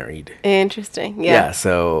to get married. Interesting. Yeah. Yeah.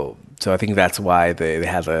 So I think that's why they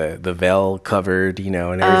have the veil covered, and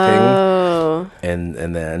everything. Oh.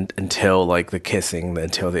 And then until like the kissing,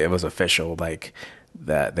 until it was official, like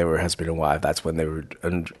that they were husband and wife. That's when they would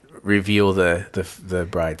reveal the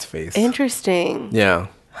bride's face. Interesting. Yeah.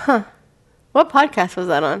 Huh. What podcast was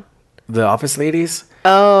that on? The Office Ladies.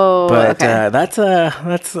 Oh, but okay. That's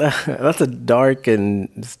a dark and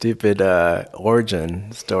stupid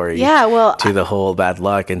origin story. Yeah, well, to the whole bad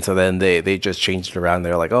luck, and so then they just changed it around.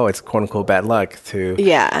 They're like, oh, it's quote unquote bad luck to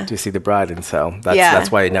see the bride, and so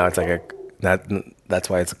that's why now it's like that's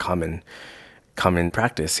why it's a common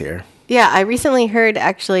practice here. Yeah, I recently heard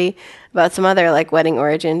actually about some other like wedding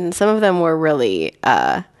origins, and some of them were really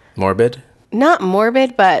morbid. not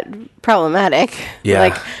morbid, but problematic. Yeah.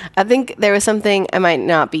 Like, I think there was something, I might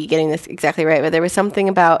not be getting this exactly right, but there was something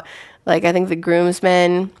about, like, I think the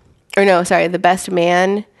the best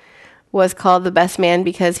man was called the best man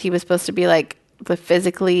because he was supposed to be, like, the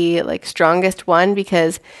physically, like, strongest one,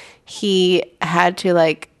 because he had to,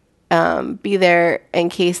 like, be there in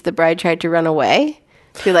case the bride tried to run away,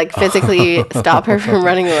 to, like, physically stop her from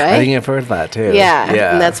running away. I think I've heard that too.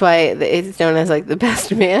 Yeah. And that's why it's known as, like, the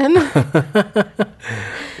best man.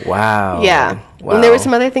 Wow. Yeah. Wow. And there were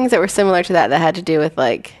some other things that were similar to that had to do with,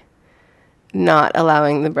 like, not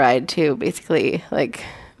allowing the bride to basically, like,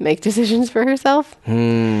 make decisions for herself.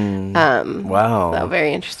 Wow. So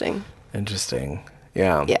very interesting. Interesting.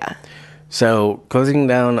 Yeah. Yeah. So closing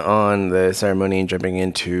down on the ceremony and jumping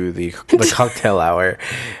into the cocktail hour,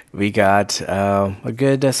 we got a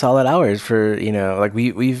good solid hours for, like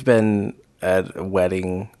we've been at a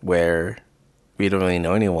wedding where we don't really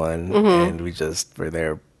know anyone and we just were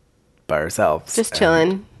there by ourselves. Just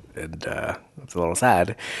chilling. And it's a little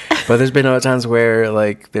sad. But there's been other times where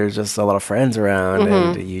like there's just a lot of friends around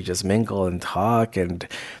and you just mingle and talk, and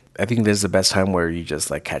I think this is the best time where you just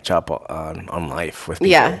like catch up on life with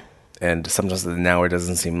people. Yeah. And sometimes an hour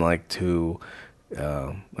doesn't seem like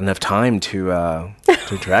enough time to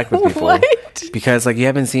interact with people. What? Because like you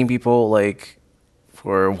haven't seen people like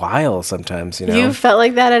for a while sometimes, You felt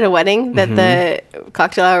like that at a wedding, that the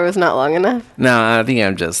cocktail hour was not long enough? No, I think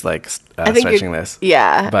I'm just like stretching this.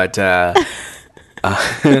 Yeah. But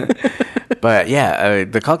but yeah,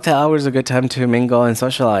 the cocktail hour is a good time to mingle and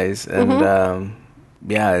socialize, and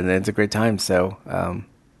and it's a great time. So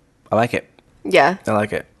I like it. Yeah, I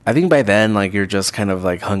like it. I think by then, like you're just kind of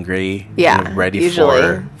like hungry, ready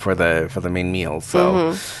usually. for the main meal.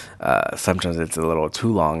 So sometimes it's a little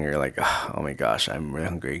too long. You're like, oh my gosh, I'm really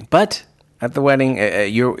hungry. But at the wedding,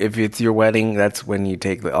 if it's your wedding, that's when you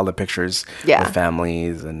take all the pictures with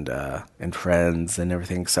families and friends and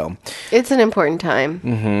everything. So it's an important time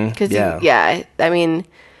because I mean,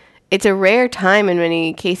 it's a rare time in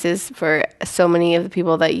many cases for so many of the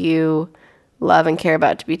people that you love and care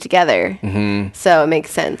about to be together. So it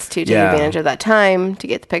makes sense to take advantage of that time to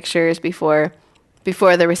get the pictures before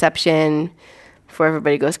the reception, before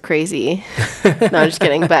everybody goes crazy. No, I'm just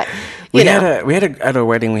kidding. But at our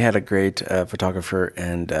wedding we had a great photographer,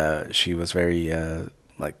 and she was very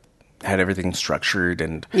had everything structured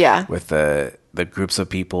and with the groups of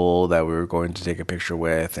people that we were going to take a picture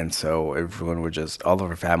with, and so everyone would all of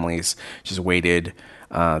our families just waited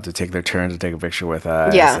to take their turn to take a picture with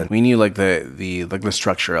us. And we knew like the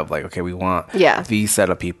structure of like, okay, we want these set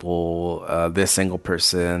of people, this single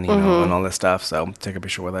person, and all this stuff. So take a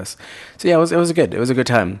picture with us. So yeah, it was a good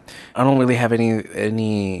time. I don't really have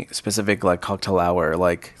any specific like cocktail hour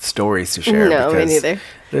like stories to share. No, me neither.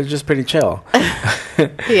 They're just pretty chill.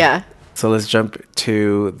 Yeah. So let's jump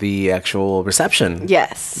to the actual reception.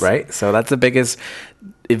 Yes. Right? So that's the biggest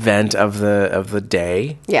event of the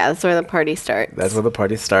day. Yeah, that's where the party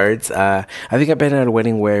starts. I think I've been at a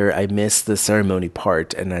wedding where I missed the ceremony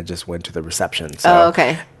part and I just went to the reception. So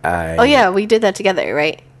okay. We did that together,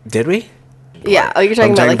 right? Did we? Yeah. Oh, you're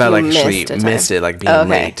talking about like actually missed it, like being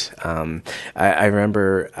late. I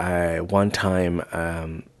remember one time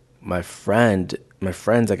my friends,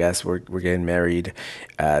 I guess, were getting married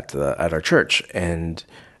at our church, and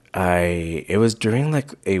it was during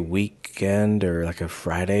like a weekend or like a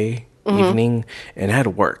Friday evening, and I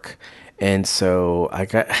had work, and so I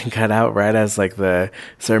got out right as like the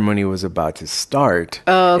ceremony was about to start.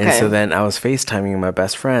 Oh, okay. And so then I was FaceTiming my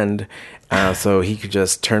best friend, so he could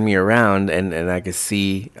just turn me around and I could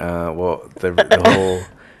see the whole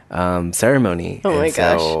ceremony. Oh my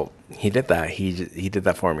gosh. So he did that. He did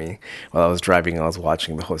that for me while I was driving. I was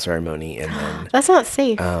watching the whole ceremony, and then that's not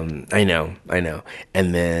safe. I know.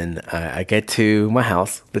 And then I get to my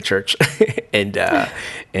house, the church, and I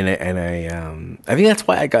think that's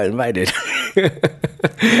why I got invited.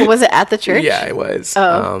 Was it at the church? Yeah, it was.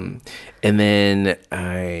 Oh. And then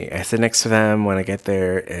I sit next to them when I get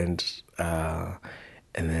there, and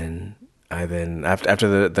then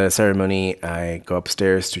after the ceremony, I go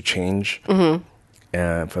upstairs to change.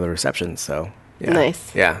 For the reception. So yeah.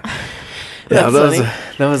 Nice. Yeah. That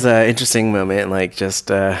was an interesting moment. Like just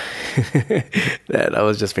that I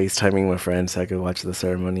was just FaceTiming my friend so I could watch the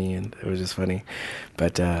ceremony, and it was just funny.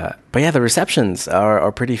 But yeah, the receptions are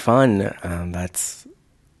pretty fun. I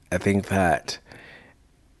think that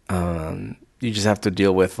you just have to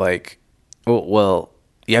deal with like, you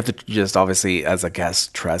have to just obviously as a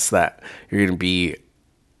guest trust that you're going to be.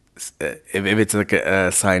 If it's like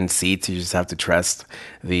assigned seats, you just have to trust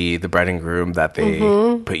the bride and groom that they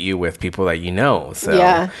put you with people that you know.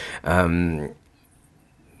 So, I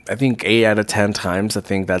I think 8 out of 10 times, I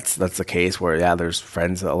think that's the case where, yeah, there's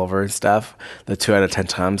friends all over and stuff. The 2 out of 10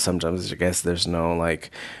 times, sometimes I guess there's no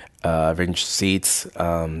like arranged seats,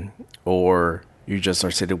 or you just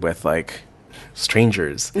are seated with like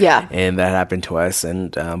strangers. Yeah. And that happened to us,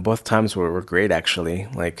 and both times were great, actually.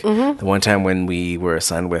 Like the one time when we were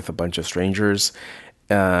assigned with a bunch of strangers,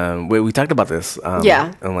 we talked about this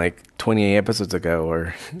on like 28 episodes ago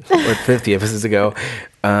or 50 episodes ago.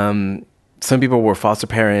 Some people were foster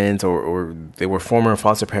parents, or they were former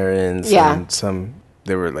foster parents, and some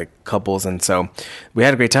they were like couples, and so we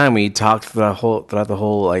had a great time. We talked throughout the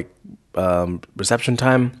whole like reception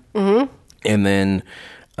time, and then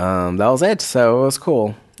that was it. So it was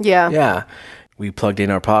cool. Yeah. We plugged in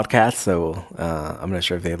our podcast, so I'm not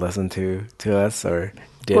sure if they listened to us or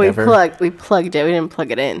did ever. We plugged it. We didn't plug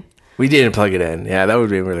it in. We didn't plug it in. Yeah, that would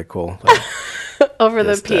be really cool. Over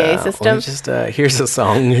the PA system. Here's a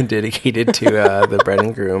song dedicated to the bride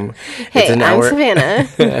and groom. Hey, I'm Savannah.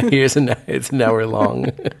 It's an hour long.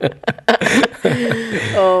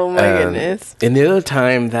 Oh my goodness. And the other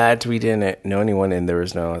time that we didn't know anyone and there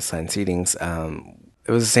was no assigned seatings,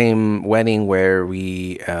 it was the same wedding where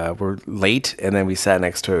we were late, and then we sat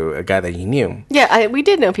next to a guy that you knew. Yeah, we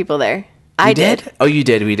did know people there. I did. Oh, you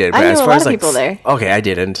did. We did. But I knew a lot of people there. Okay, I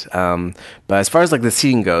didn't. But as far as like the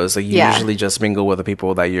seating goes, like you usually just mingle with the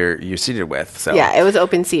people that you're seated with. So yeah, it was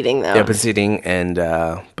open seating though. Open seating, and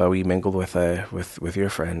but we mingled with your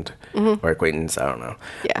friend or acquaintance. I don't know.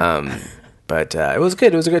 Yeah. But it was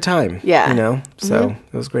good. It was a good time. Yeah. You know. So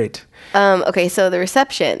it was great. Okay, so the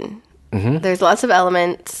reception. There's lots of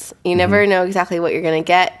elements. You never know exactly what you're gonna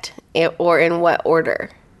get or in what order.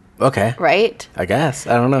 Okay. Right? I guess.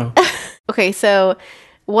 I don't know. Okay, so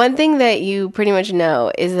one thing that you pretty much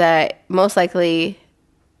know is that most likely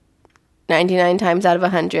 99 times out of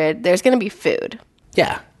 100, there's going to be food.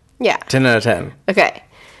 Yeah. Yeah. 10 out of 10. Okay.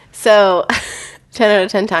 So 10 out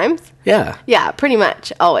of 10 times? Yeah. Yeah, pretty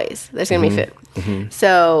much. Always. There's going to be food.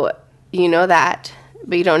 So you know that,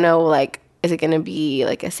 but you don't know, like, is it going to be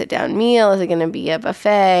like a sit-down meal? Is it going to be a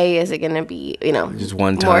buffet? Is it going to be, just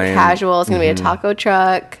one time, more casual? It's going to be a taco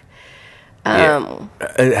truck.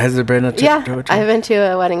 Has there been a taco truck? I've been to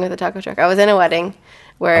a wedding with a taco truck. I was in a wedding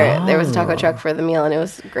where there was a taco truck for the meal, and it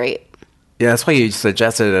was great. Yeah, that's why you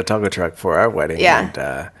suggested a taco truck for our wedding.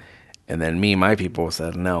 Yeah. And then me and my people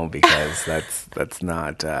said no, because that's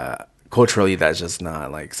not culturally, that's just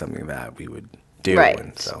not like something that we would do. Right.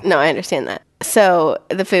 And so. No, I understand that. So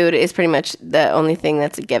the food is pretty much the only thing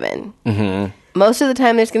that's a given. Most of the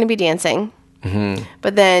time there's going to be dancing,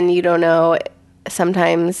 but then you don't know.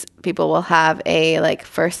 Sometimes people will have a like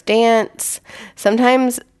first dance.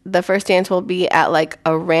 Sometimes the first dance will be at like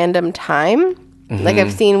a random time. Like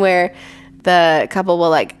I've seen where the couple will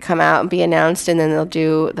like come out and be announced, and then they'll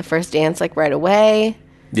do the first dance like right away.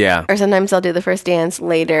 Yeah. Or sometimes they'll do the first dance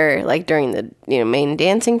later, like during the main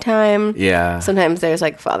dancing time. Yeah. Sometimes there's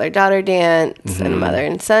like father-daughter dance and mother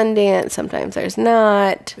and son dance. Sometimes there's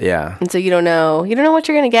not. Yeah. And so you don't know what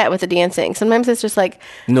you're going to get with the dancing. Sometimes it's just like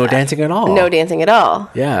no dancing at all. No dancing at all.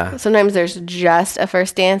 Yeah. Sometimes there's just a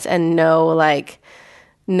first dance and no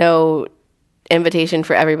invitation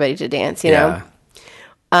for everybody to dance, you know?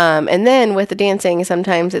 And then with the dancing,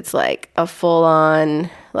 sometimes it's like a full-on,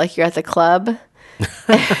 like you're at the club.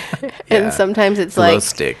 And sometimes it's glow like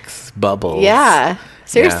sticks, bubbles. Yeah,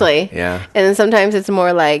 seriously. Yeah. And then sometimes it's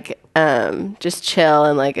more like just chill,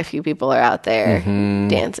 and like a few people are out there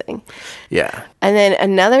dancing. Yeah. And then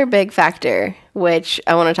another big factor, which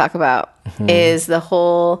I want to talk about, is the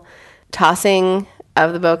whole tossing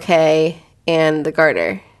of the bouquet and the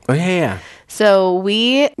garter. Oh yeah. So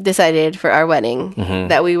we decided for our wedding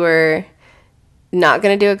that we were not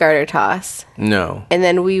going to do a garter toss. No. And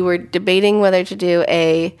then we were debating whether to do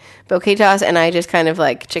a bouquet toss, and I just kind of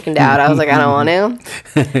like chickened out. I was like, I don't want to.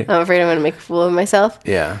 I'm afraid I'm going to make a fool of myself.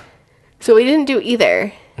 Yeah. So we didn't do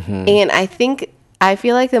either. And I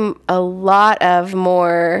feel like a lot of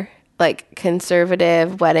more like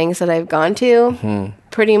conservative weddings that I've gone to,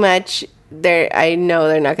 pretty much I know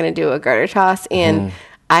they're not going to do a garter toss. And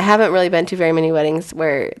I haven't really been to very many weddings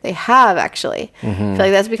where they have, actually. I feel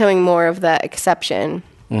like that's becoming more of the exception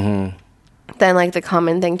than like the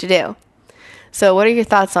common thing to do. So what are your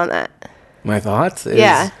thoughts on that? My thoughts?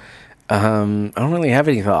 Yeah. I don't really have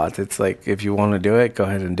any thoughts. It's like, if you want to do it, go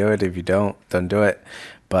ahead and do it. If you don't do it.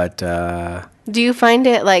 But do you find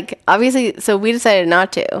it like, obviously, so we decided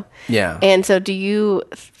not to. Yeah. And so do you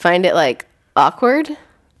find it like awkward?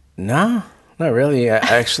 No. Not really. I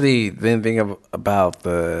actually didn't think about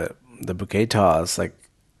the bouquet toss like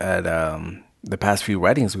at the past few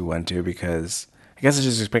weddings we went to, because I guess I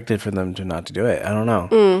just expected for them to not to do it. I don't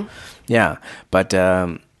know. Yeah, but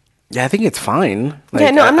Yeah, I think it's fine. Like,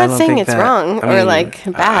 yeah, no, I'm I not don't saying think it's that, wrong I or mean, like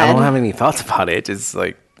I bad. don't have any thoughts about it. It's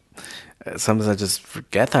like sometimes I just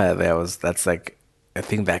forget that's like a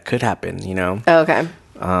thing that could happen, you know? Oh, okay.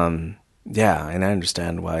 Yeah, and I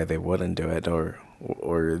understand why they wouldn't do it or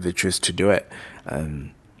they choose to do it.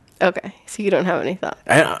 Okay. So you don't have any thoughts.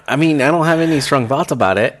 I mean, I don't have any strong thoughts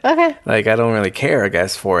about it. Okay. Like, I don't really care, I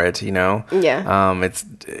guess, for it, you know? Yeah. It's,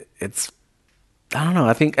 I don't know.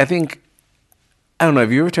 I don't know.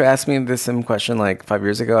 If you were to ask me this same question like 5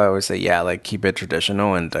 years ago, I would say, yeah, like keep it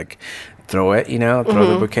traditional and like throw it, you know, throw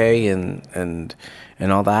the bouquet and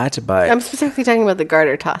all that. But I'm specifically talking about the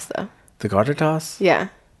garter toss, though. the garter toss? Yeah.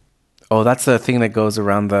 Oh, that's the thing that goes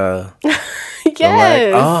around the leg.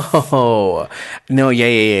 Yes. Oh, no,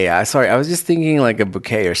 yeah. Sorry, I was just thinking like a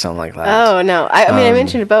bouquet or something like that. Oh, no. I mean, I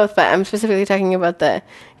mentioned both, but I'm specifically talking about the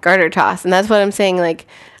garter toss. And that's what I'm saying. Like,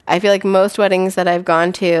 I feel like most weddings that I've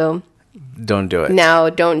gone to Don't do it. now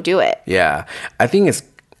don't do it. Yeah, I think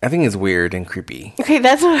it's weird and creepy. Okay,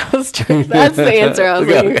 that's what I was trying. That's the answer I was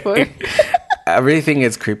looking for. I really think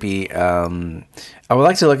it's creepy. I would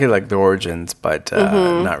like to look at like the origins, but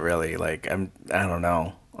not really. Like I don't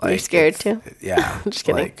know. Like, You're scared too? Yeah. Just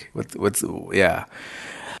kidding. Like what's yeah.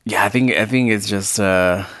 I think it's just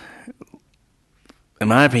in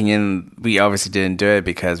my opinion, we obviously didn't do it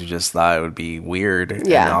because we just thought it would be weird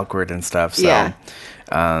and awkward and stuff. So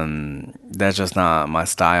that's just not my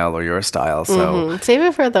style or your style. So save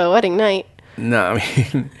it for the wedding night. no, I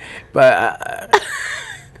mean, but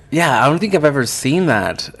yeah, I don't think I've ever seen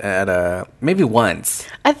that at maybe once.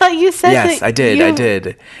 I thought you said Yes, that I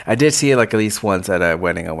did. I did see it like at least once at a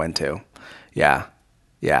wedding I went to. Yeah.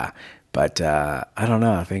 But I don't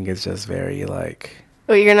know. I think it's just very like.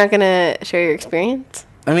 Oh, you're not gonna share your experience?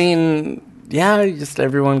 I mean, yeah, just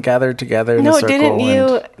everyone gathered together in a circle. No, didn't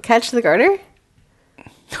you catch the garter?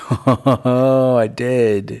 Oh, I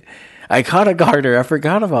did. I caught a garter. I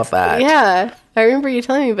forgot about that. Yeah, I remember you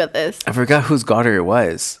telling me about this. I forgot whose garter it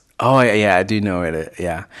was. Oh, yeah, I do know it.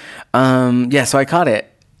 Yeah. So I caught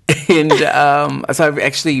it. And so I've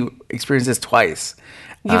actually experienced this twice.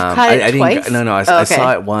 You've caught it twice? I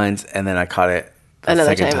saw it once, and then I caught it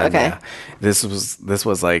another time. Okay. Yeah. This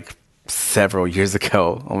was like several years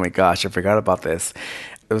ago. Oh my gosh, I forgot about this.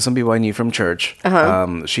 There was some people I knew from church.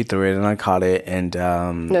 She threw it and I caught it, and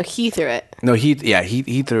no, he threw it. No, he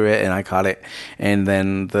threw it and I caught it, and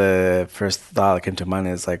then the first thought that came to mind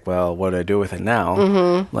is like, well, what do I do with it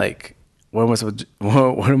now? Like, what am I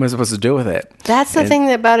supposed to do with it? That's the thing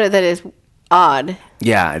about it that is odd.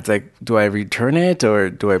 Yeah, it's like, do I return it or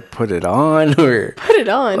do I put it on or put it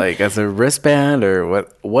on like as a wristband or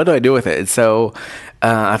what do I do with it? And so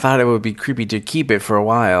I thought it would be creepy to keep it for a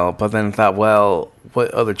while, but then I thought, well, what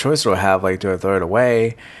other choice do I have? Like, do I throw it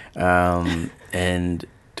away? And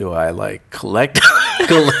do I like collect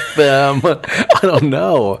them? I don't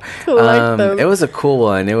know. Collect them. It was a cool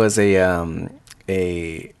one. It was a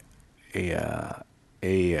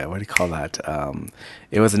what do you call that?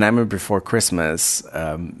 It was a Nightmare Before Christmas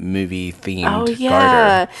movie themed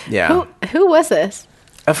garter. Yeah. Who was this?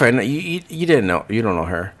 A friend. You didn't know. You don't know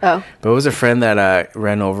her. Oh. But it was a friend that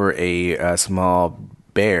ran over a small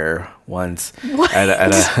bear once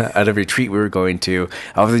at a retreat we were going to.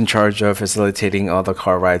 I was in charge of facilitating all the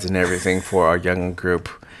car rides and everything for our young group.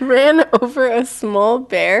 Ran over a small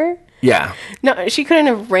bear? Yeah. No, she couldn't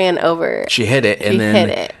have ran over. She hit it and then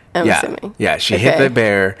hit it. I'm assuming. Yeah, she hit the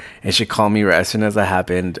bear, and she called me right as soon as that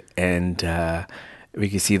happened, and we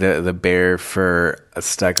could see the bear fur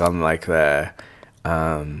stuck on like the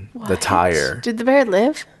tire. Did the bear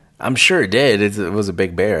live? I'm sure it did. It was a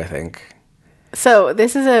big bear, I think. So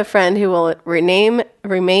this is a friend who will remain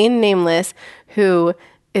nameless, who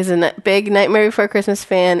is a big Nightmare Before Christmas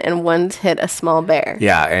fan and once hit a small bear.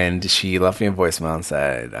 Yeah, and she left me a voicemail and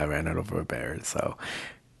said I ran over a bear. So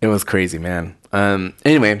it was crazy, man.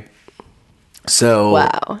 Anyway, so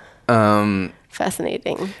wow.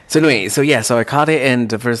 Fascinating. So anyway, so I caught it, and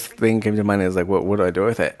the first thing came to mind is like, what do I do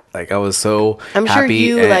with it? Like, I was so I'm happy.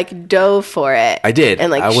 sure you like dove for it. I did. And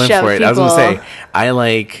like I went for it. people. I was gonna say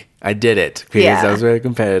I did it because I was very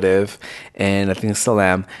competitive, and I think I still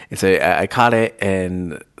am. And so I caught it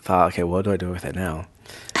and thought, okay, what do I do with it now?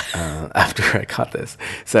 After I caught this,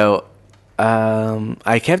 so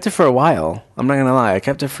I kept it for a while. I'm not gonna lie, I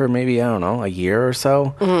kept it for maybe, I don't know, a year or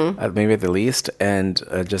so, maybe at the least, and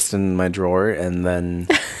just in my drawer, and then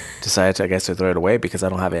decided to, I guess, to throw it away because I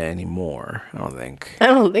don't have it anymore. I don't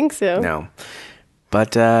think so. No.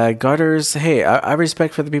 But garters, hey, I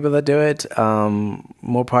respect for the people that do it.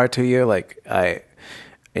 More power to you. Like like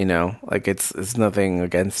it's nothing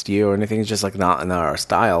against you or anything. It's just like not our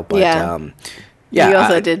style. But you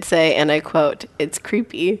also did say, and I quote, "It's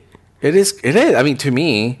creepy." It is. I mean, to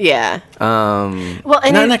me. Yeah. Well,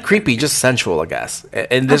 and not creepy, just sensual, I guess.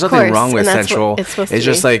 And there's nothing wrong with sensual. It's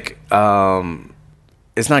just like,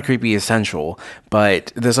 it's not creepy, it's sensual.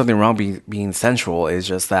 But there's nothing wrong being sensual. It's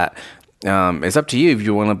just that it's up to you if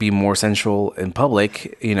you want to be more sensual in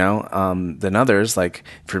public, than others. Like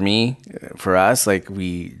for me, for us, like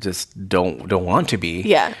we just don't want to be.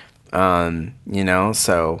 Yeah.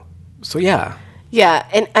 So yeah. Yeah,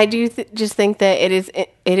 and I do just think that it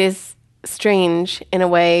is strange in a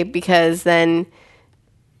way because then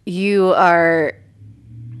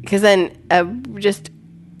just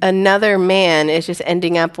another man is just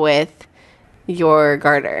ending up with your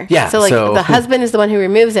garter. Yeah. So the husband is the one who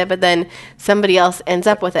removes it, but then somebody else ends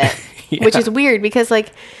up with it, yeah. Which is weird because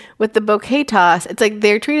like with the bouquet toss, it's like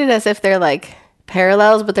they're treated as if they're like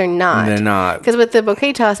parallels, but they're not. They're not. Because with the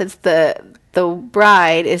bouquet toss, it's the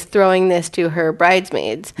bride is throwing this to her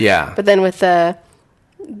bridesmaids. Yeah. But then with the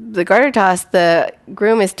garter toss, the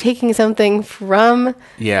groom is taking something from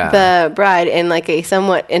the bride in like a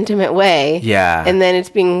somewhat intimate way. Yeah. And then it's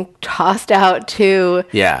being tossed out to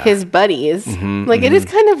his buddies. Mm-hmm, it is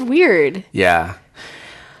kind of weird. Yeah.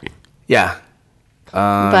 Yeah.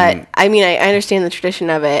 But I mean, I understand the tradition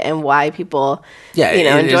of it and why people, enjoy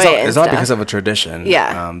it. It's all because of a tradition.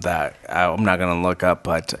 Yeah. That I'm not gonna look up,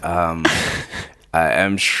 but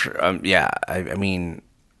I'm sure. I mean,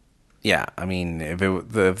 if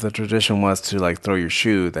the tradition was to like throw your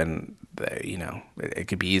shoe, then it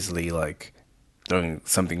could be easily like throwing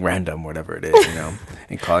something random, whatever it is,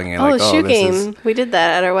 and calling it shoe game. We did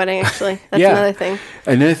that at our wedding, actually. That's another thing.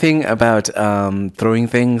 Another thing about throwing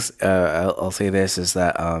things, I'll say this, is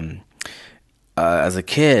that as a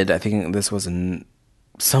kid, I think this was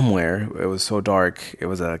somewhere. It was so dark. It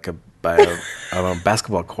was like a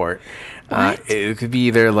basketball court. It could be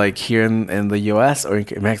either like here in the U.S. or in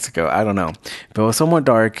Mexico. I don't know. But it was somewhat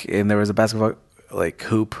dark, and there was a basketball like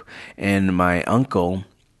hoop, and my uncle...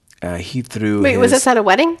 he threw. Wait, was this at a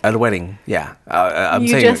wedding? At a wedding, yeah.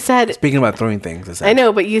 Speaking about throwing things. I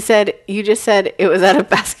know, but you just said it was at a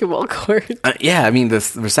basketball court. Yeah, I mean the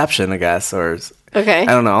reception, I guess, or okay. I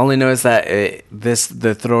don't know. All I know is that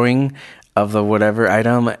the throwing of the whatever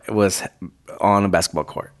item was on a basketball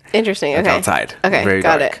court. Interesting. Okay. Outside. Okay. Very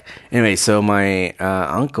got dark. it. Anyway, so my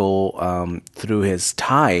uncle threw his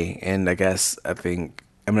tie, and I think.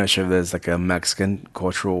 I'm not sure if there's like a Mexican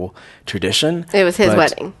cultural tradition. It was his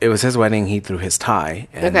wedding. It was his wedding. He threw his tie,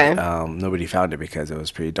 and okay. Nobody found it because it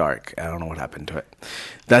was pretty dark. I don't know what happened to it.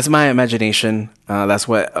 That's my imagination. That's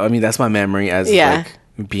my memory as like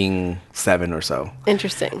being 7 or so.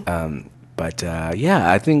 Interesting. But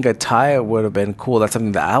I think a tie would have been cool. That's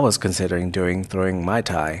something that I was considering doing, throwing my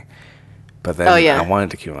tie. But then I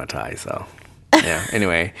wanted to keep my tie, so yeah.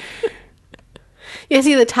 Anyway. Yeah,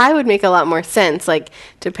 see, the tie would make a lot more sense, like,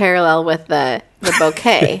 to parallel with the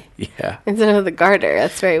bouquet. Yeah. Instead of the garter.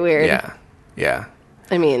 That's very weird. Yeah. Yeah.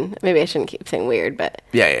 I mean, maybe I shouldn't keep saying weird, but...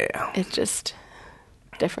 Yeah. It's just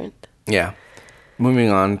different. Yeah. Moving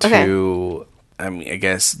on to... I mean, I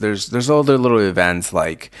guess there's all the little events,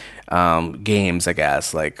 like, games, I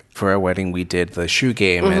guess. Like, for our wedding, we did the shoe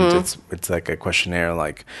game, and it's like a questionnaire,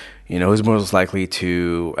 like... who's most likely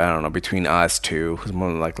to, I don't know, between us two, who's more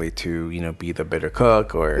likely to, be the better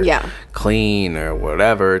cook or clean or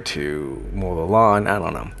whatever, to mow the lawn, I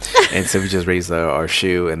don't know. And so we just raised our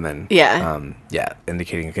shoe and then,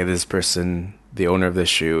 indicating, okay, this person, the owner of this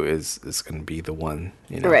shoe is going to be the one,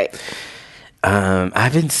 Right. I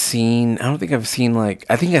don't think I've seen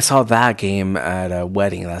I think I saw that game at a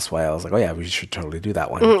wedding. That's why I was like, oh yeah, we should totally do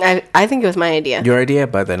that one. I think it was my idea. Your idea,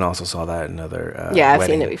 but then also saw that in another I've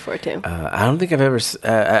wedding. seen it before too. I don't think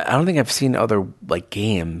I've seen other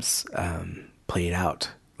games played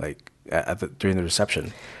out during the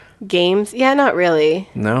reception. Games? Yeah, not really.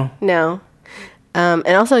 No? No.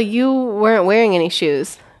 And also you weren't wearing any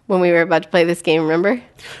shoes when we were about to play this game, remember?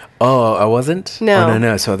 Oh, I wasn't? No. Oh,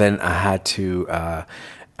 no. So then I had to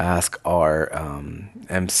ask our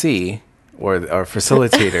MC or our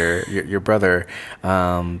facilitator, your brother,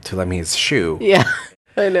 to lend me his shoe. Yeah,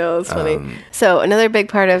 I know. It's funny. So another big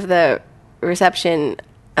part of the reception,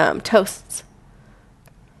 toasts.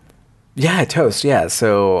 Yeah, toast. Yeah.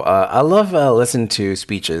 So I love listening to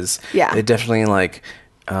speeches. Yeah. It definitely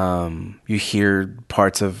you hear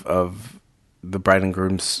parts of the bride and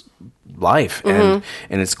groom's life, and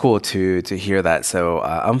it's cool to hear that. So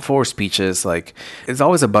I'm for speeches. It's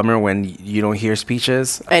always a bummer when you don't hear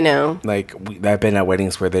speeches. I know. I've been at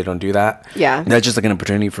weddings where they don't do that. Yeah, that's just an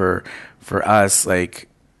opportunity for us to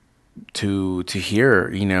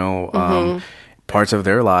hear parts of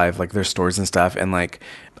their life, their stories and stuff. And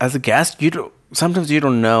as a guest, sometimes you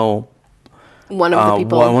don't know one of the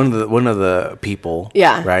people. One of the people.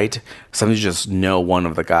 Yeah. Right. Sometimes you just know one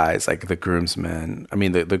of the guys, like the groomsman. I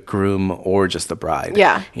mean, the groom or just the bride.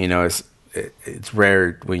 Yeah. You know, it's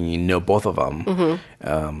rare when you know both of them,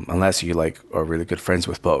 unless you like are really good friends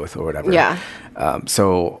with both or whatever. Yeah.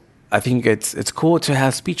 So I think it's cool to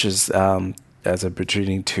have speeches as a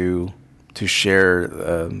opportunity to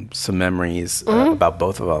share some memories about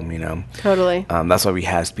both of them. You know. Totally. That's why we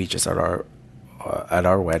have speeches at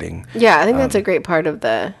our wedding. Yeah, I think that's a great part of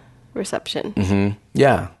the reception. Mm-hmm.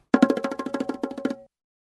 Yeah.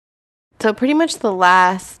 So pretty much the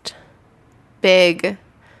last big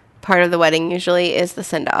part of the wedding usually is the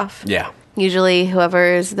send-off. Yeah. Usually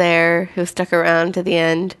whoever's there who stuck around to the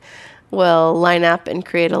end will line up and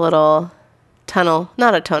create a little tunnel.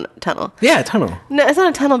 Not a tunnel. Yeah, a tunnel. No, it's not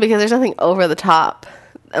a tunnel because there's nothing over the top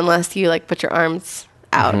unless you like put your arms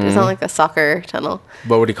out. It's not like a soccer tunnel.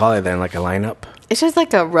 What would you call it then? Like a lineup? It's just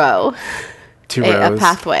like a row. 2 rows. A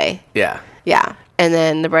pathway. Yeah. Yeah. And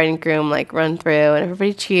then the bride and groom like run through and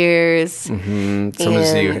everybody cheers. Mm-hmm.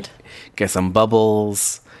 Sometimes you get some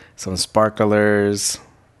bubbles, some sparklers.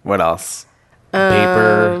 What else?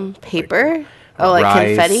 Paper? Like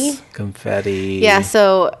rice, confetti? Confetti. Yeah,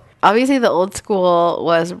 so obviously the old school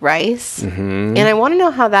was rice. Mm-hmm. And I want to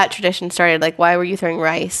know how that tradition started. Like, why were you throwing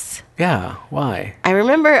rice? Yeah, why?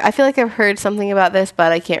 I feel like I've heard something about this,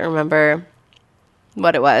 but I can't remember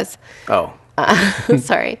what it was. Oh.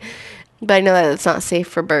 Sorry. But I know that it's not safe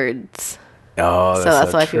for birds. Oh, so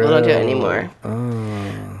that's why people don't do it anymore.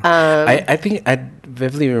 Oh. I think I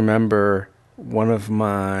vividly remember one of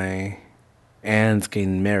my aunts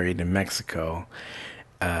getting married in Mexico,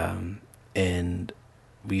 and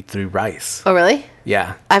we threw rice. Oh, really?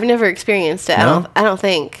 Yeah. I've never experienced it. No? I don't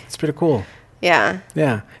think. It's pretty cool. Yeah.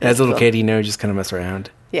 Yeah. And as a little kid, just kind of mess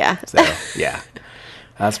around. Yeah. So, yeah.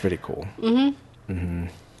 That's pretty cool. Mm-hmm. Mm-hmm.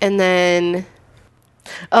 And then...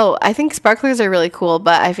 Oh, I think sparklers are really cool,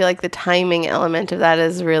 but I feel like the timing element of that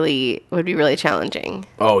would be really challenging.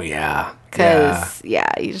 Oh, yeah. Because,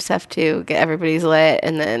 you just have to get everybody's lit,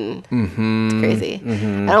 and then it's crazy.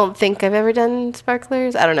 Mm-hmm. I don't think I've ever done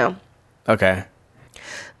sparklers. I don't know. Okay.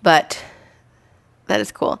 But that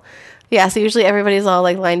is cool. Yeah, so usually everybody's all,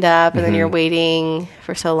 like, lined up, and then you're waiting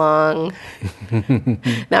for so long.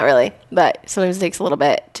 Not really, but sometimes it takes a little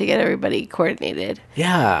bit to get everybody coordinated.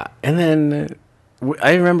 Yeah, and then...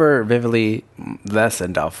 I remember vividly the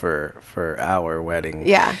send-off for our wedding.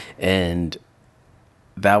 Yeah. And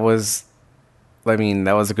that was a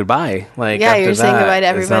goodbye. Like, yeah, you're saying goodbye to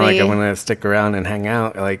everybody. It's not like I'm going to stick around and hang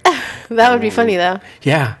out. Like that would be funny, though.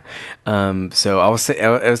 Yeah. So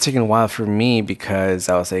it was taking a while for me because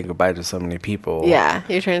I was saying goodbye to so many people. Yeah,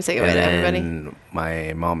 you're trying to say goodbye to everybody. And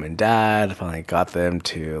my mom and dad finally got them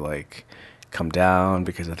to, like, come down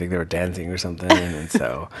because I think they were dancing or something. And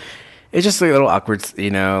so... It's just like a little awkward,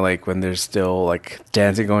 like when there's still like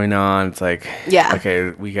dancing going on. It's like, okay,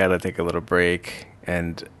 we got to take a little break.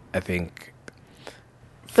 And I think...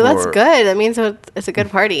 But that's good. That means it's a good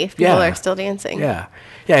party if people are still dancing. Yeah.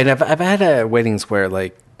 Yeah, and I've had weddings where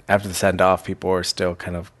like after the send-off, people are still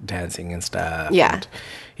kind of dancing and stuff. Yeah.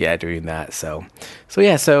 And, doing that. So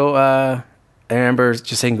I remember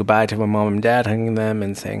just saying goodbye to my mom and dad, hugging them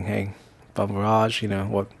and saying, hey... Bon voyage,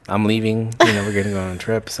 I'm leaving, we're going to go on a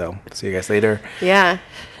trip, so see you guys later. Yeah.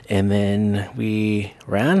 And then we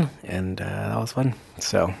ran, and that was fun.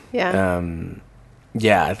 So,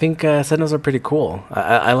 I think send-offs are pretty cool.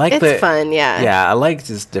 I like it's fun, yeah. Yeah, I like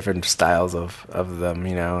just different styles of them,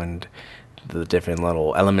 and the different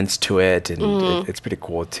little elements to it, and it's pretty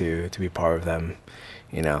cool to be part of them,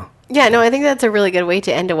 Yeah, no, I think that's a really good way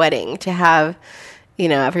to end a wedding, to have...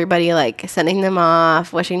 everybody like sending them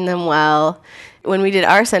off, wishing them well. When we did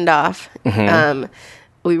our send off,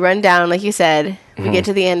 we run down, like you said, we get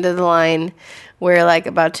to the end of the line. We're like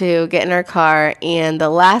about to get in our car. And the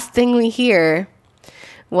last thing we hear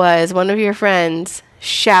was one of your friends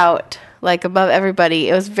shout like above everybody.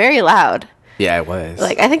 It was very loud. Yeah, it was.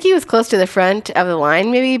 Like, I think he was close to the front of the line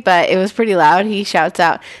maybe, but it was pretty loud. He shouts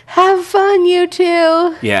out, "Have fun, you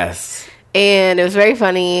two." Yes. And it was very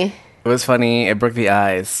funny. It was funny. It broke the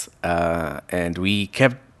ice, and we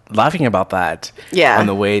kept laughing about that. Yeah. On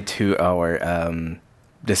the way to our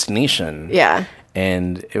destination. Yeah.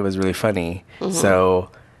 And it was really funny. Mm-hmm. So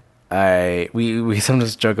we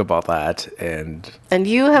sometimes joke about that, and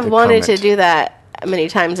you have wanted to do that many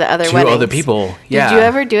times at other to weddings. other people. Yeah. Did you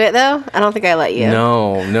ever do it though? I don't think I let you.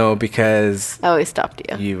 No, because I always stopped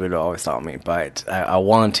you. You would always stop me, but I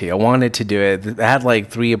wanted to. I wanted to do it. I had like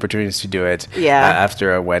 3 opportunities to do it. Yeah.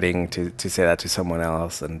 After a wedding to say that to someone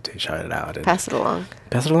else and to shout it out and pass it along.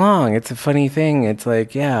 Pass it along. It's a funny thing. It's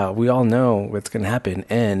like, yeah, we all know what's gonna happen,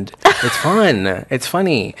 and it's fun. It's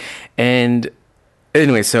funny, and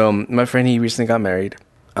anyway, so my friend, he recently got married.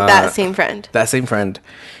 That same friend.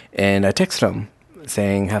 And I texted him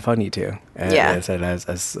saying, "Have fun, you two." And yeah. I said,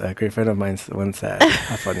 as a great friend of mine once said,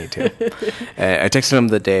 "Have fun, you two." I texted him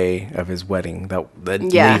the day of his wedding,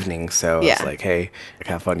 the evening. So I was like, "Hey,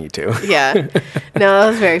 have fun, you two." Yeah. No, that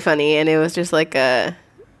was very funny, and it was just like that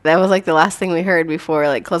was like the last thing we heard before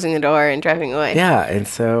like closing the door and driving away. Yeah, and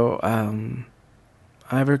so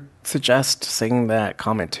I would suggest saying that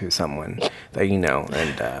comment to someone that you know,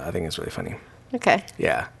 and I think it's really funny. Okay.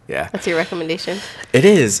 Yeah. That's your recommendation? It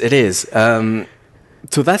is.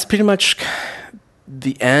 So that's pretty much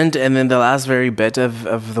the end, and then the last very bit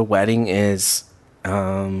of the wedding is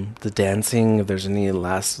the dancing. If there's any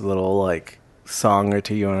last little like song or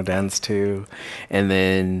two you want to dance to, and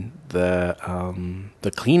then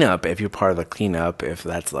the cleanup, if you're part of the cleanup, if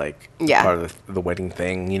that's like part of the wedding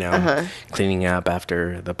thing, cleaning up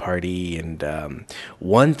after the party. And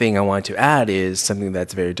one thing I want to add is something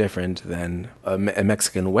that's very different than a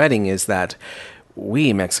Mexican wedding is that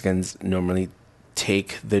we Mexicans normally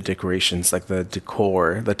take the decorations, like the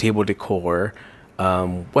table decor,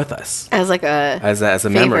 with us as like as a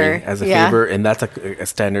memory, as a favor, and that's a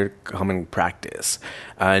standard common practice,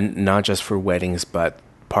 not just for weddings but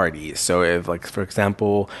parties. So if, like, for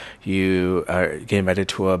example, you get invited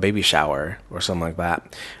to a baby shower or something like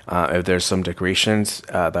that, if there's some decorations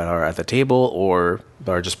that are at the table or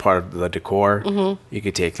that are just part of the decor, you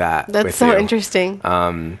could take that. That's so interesting.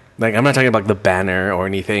 Like, I'm not talking about the banner or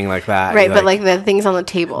anything like that, right? But like the things on the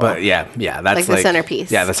table. But yeah, that's like the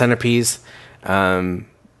centerpiece. Yeah, the centerpiece.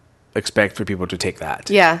 Expect for people to take that.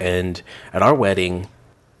 Yeah. And at our wedding,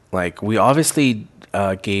 like, we obviously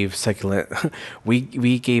gave succulent.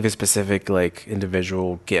 we gave a specific like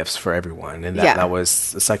individual gifts for everyone, and that was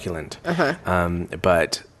succulent.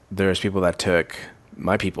 But there's people that took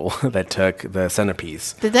that took the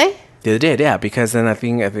centerpiece. Did they? They did, yeah. Because then I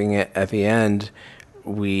think at the end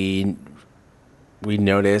we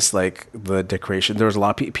noticed like the decoration. There was a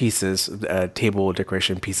lot of pieces, table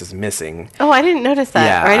decoration pieces missing. Oh, I didn't notice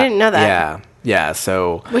that. Or I didn't know that. Yeah.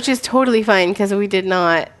 So, which is totally fine because we did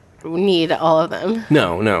not need all of them.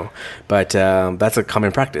 No. But that's a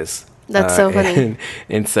common practice. That's so funny.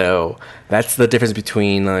 And so that's the difference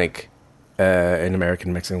between like an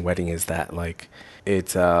American Mexican wedding is that like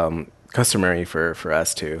it's customary for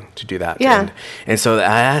us to do that. Yeah. And so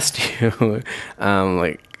I asked you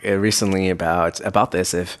like recently about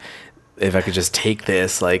this if I could just take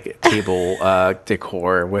this like table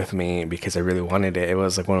decor with me because I really wanted it. It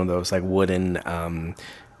was like one of those like wooden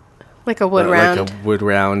like a wood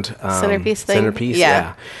round centerpiece thing. Centerpiece,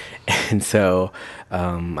 yeah. And so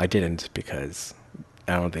I didn't because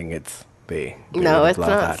I don't think it's no, it's not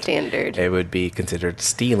that. Standard. It would be considered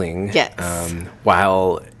stealing. Yes.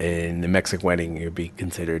 While in the Mexican wedding, it would be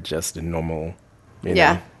considered just a normal,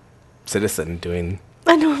 citizen doing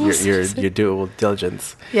your due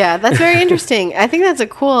diligence. Yeah, that's very interesting. I think that's a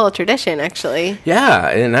cool tradition, actually. Yeah,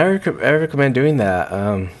 and I recommend doing that.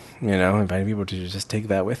 Inviting people to just take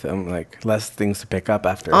that with them, like less things to pick up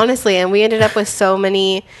after. Honestly, and we ended up with so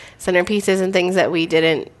many centerpieces and things that we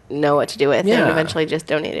didn't know what to do with, and eventually just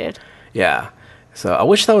donated. Yeah. So I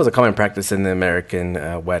wish that was a common practice in the American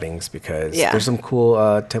weddings because there's some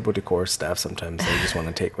cool table decor stuff sometimes that you just want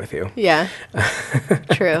to take with you. Yeah.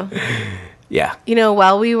 True. Yeah.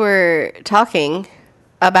 While we were talking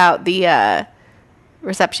about the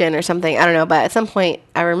reception or something, I don't know, but at some point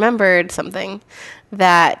I remembered something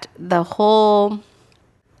that the whole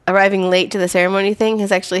arriving late to the ceremony thing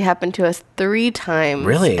has actually happened to us 3 times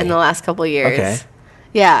in the last couple of years. Okay.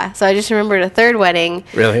 Yeah, so I just remembered a third wedding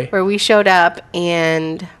where we showed up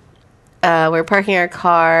and we were parking our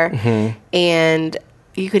car and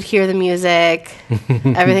you could hear the music.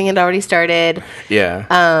 Everything had already started. Yeah.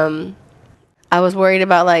 I was worried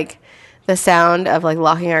about like the sound of like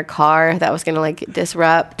locking our car that was going to like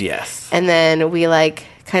disrupt. Yes. And then we like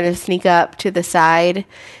kind of sneak up to the side.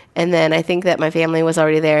 And then I think that my family was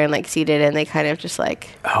already there and like seated, and they kind of just like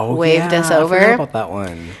waved us over. I forgot about that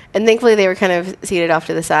one. And thankfully they were kind of seated off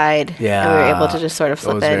to the side. Yeah. And we were able to just sort of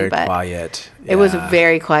slip in. It was very quiet. It was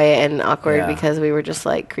very quiet and awkward because we were just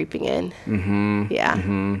like creeping in. Mm-hmm. Yeah.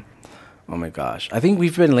 Mm-hmm. Oh my gosh. I think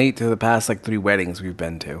we've been late to the past like 3 weddings we've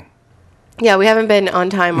been to. Yeah, we haven't been on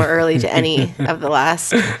time or early to any of the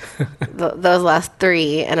last, those last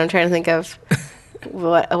three. And I'm trying to think of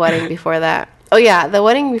what a wedding before that. Oh, yeah, the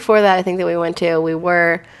wedding before that I think that we went to, we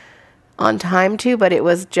were on time to, but it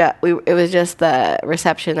was just the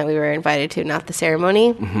reception that we were invited to, not the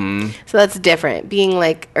ceremony. Mm-hmm. So that's different. Being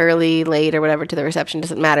like early, late, or whatever to the reception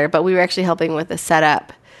doesn't matter. But we were actually helping with the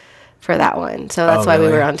setup for that one. So that's why we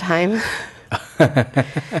were on time.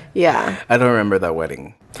 Yeah. I don't remember that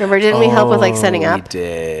wedding. Remember, didn't we help with like setting up? We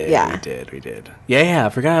did. Yeah. We did. Yeah, I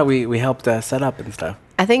forgot we helped set up and stuff.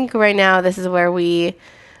 I think right now this is where we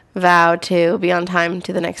vow to be on time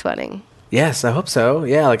to the next wedding. Yes, I hope so.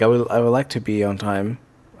 Yeah, like I would like to be on time.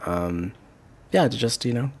 Yeah, to just,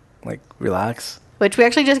 like relax. Which we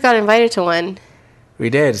actually just got invited to one. We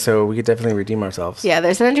did, so we could definitely redeem ourselves. Yeah,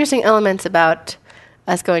 there's some interesting elements about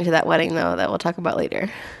us going to that wedding though that we'll talk about later.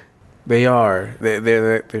 They are.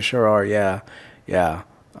 They sure are. Yeah.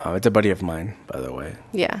 It's a buddy of mine, by the way.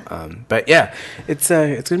 Yeah. But yeah, it's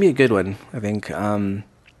gonna be a good one, I think.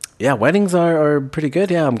 Yeah, weddings are pretty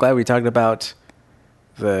good. Yeah, I'm glad we talked about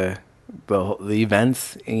the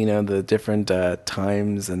events, the different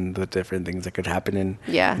times and the different things that could happen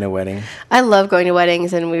in a wedding. I love going to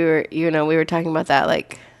weddings, and we were talking about that.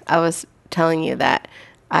 Like I was telling you that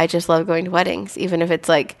I just love going to weddings, even if it's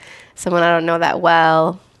like someone I don't know that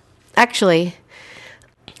well. Actually,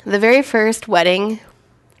 the very first wedding,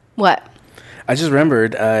 what? I just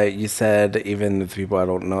remembered, you said even with people I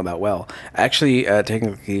don't know that well. Actually,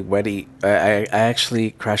 technically, I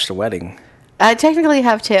actually crashed a wedding. I technically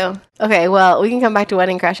have too. Okay, well, we can come back to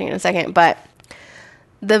wedding crashing in a second, but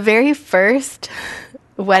the very first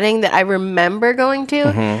wedding that I remember going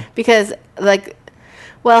to, because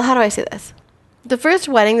how do I say this? The first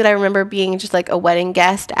wedding that I remember being just like a wedding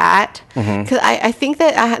guest at, because I think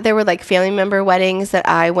that there were like family member weddings that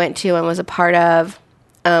I went to and was a part of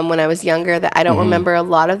when I was younger that I don't remember a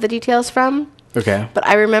lot of the details from. Okay. But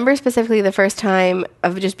I remember specifically the first time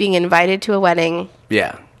of just being invited to a wedding.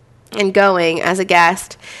 Yeah. And going as a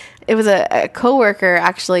guest. It was a coworker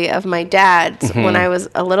actually of my dad's when I was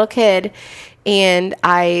a little kid. And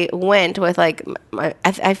I went with like,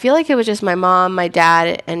 I feel like it was just my mom, my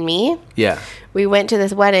dad, and me. Yeah. We went to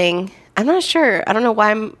this wedding. I'm not sure. I don't know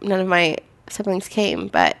why none of my siblings came,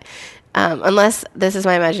 but unless this is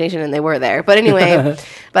my imagination and they were there. But anyway,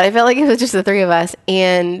 but I felt like it was just the three of us.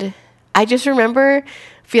 And I just remember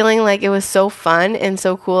feeling like it was so fun and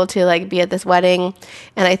so cool to like be at this wedding.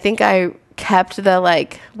 And I think I kept the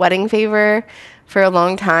like wedding favor for a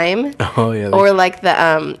long time. Oh yeah. Or like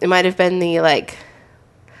the it might have been the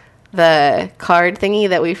card thingy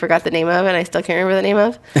that we forgot the name of and I still can't remember the name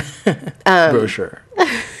of. Brochure.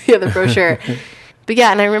 Yeah, the brochure. But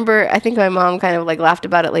yeah, and I remember I think my mom kind of like laughed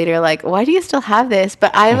about it later, like, why do you still have this?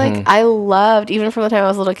 But I loved, even from the time I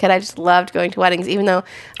was a little kid, I just loved going to weddings, even though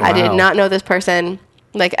I did not know this person.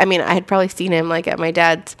 Like, I mean, I had probably seen him like at my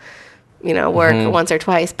dad's work once or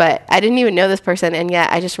twice, but I didn't even know this person. And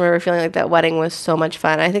yet I just remember feeling like that wedding was so much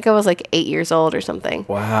fun. I think I was like 8 years old or something.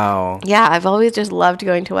 Wow. Yeah. I've always just loved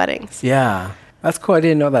going to weddings. Yeah. That's cool. I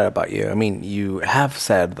didn't know that about you. I mean, you have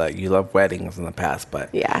said that you love weddings in the past, but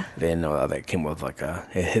I didn't know that came with like a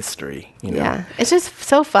history, Yeah. It's just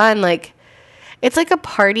so fun. Like, it's like a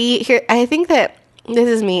party here. I think that this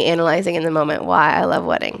is me analyzing in the moment why I love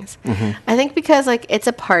weddings. I think because like it's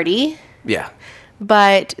a party. Yeah.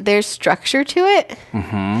 But there's structure to it.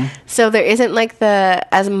 So there isn't like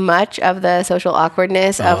as much of the social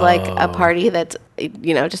awkwardness of like a party that's,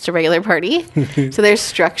 just a regular party. So there's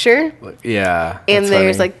structure. Yeah. And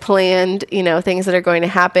there's like planned, things that are going to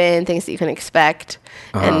happen, things that you can expect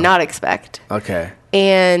and not expect. Okay.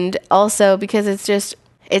 And also because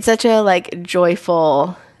it's such a like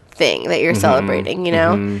joyful thing that you're celebrating,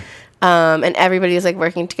 and everybody is like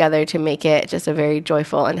working together to make it just a very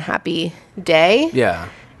joyful and happy day. Yeah.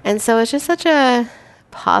 And so it's just such a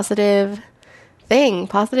positive thing,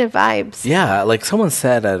 positive vibes. Yeah. Like someone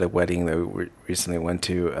said at a wedding that we recently went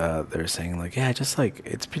to, they were saying like, yeah, just like,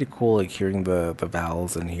 it's pretty cool, like hearing the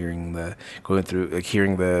vows and hearing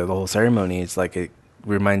hearing the whole ceremony. It's like, it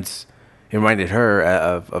reminded her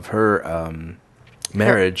of her,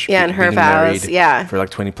 marriage. And her vows. Yeah. For like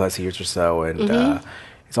 20 plus years or so. And,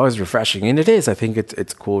 it's always refreshing, and it is. I think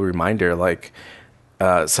it's a cool reminder. Like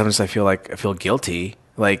sometimes I feel guilty.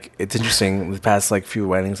 Like it's interesting. The past like few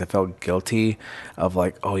weddings, I felt guilty of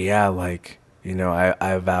like, oh yeah, like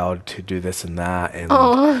I vowed to do this and that,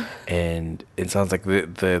 and it sounds like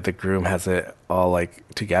the groom has it all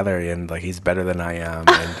like together, and like he's better than I am,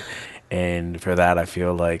 And for that, I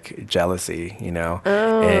feel like jealousy,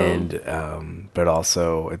 Oh. and but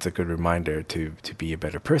also it's a good reminder to be a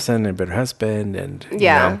better person and better husband, and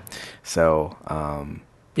Yeah. so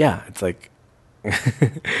yeah, it's like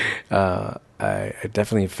I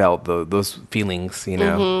definitely felt those feelings,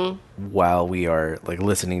 while we are like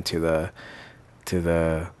listening to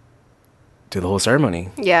the whole ceremony.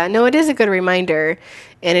 Yeah, no, it is a good reminder,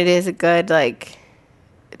 and it is a good, like,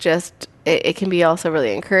 just, it can be also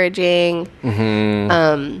really encouraging.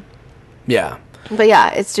 Yeah. But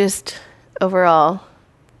yeah, it's just overall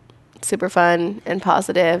super fun and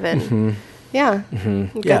positive, and yeah,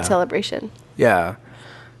 good Yeah. celebration. Yeah.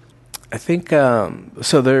 I think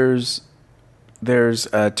so. There's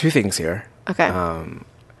two things here. Okay.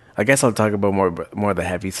 I guess I'll talk about more of the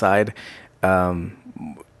heavy side.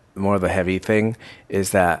 More of the heavy thing is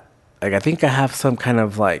that, like, I think I have some kind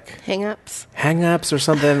of like Hang-ups or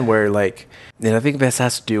something where, like, and I think this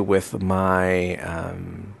has to do with my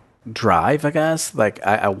drive, I guess. Like,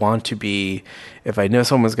 I want to be, if I know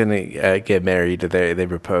someone's gonna get married, or they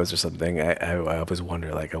propose or something, I always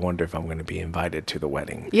wonder, like, I wonder if I'm gonna be invited to the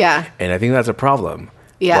wedding. Yeah. And I think that's a problem.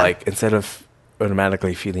 Yeah. Like, instead of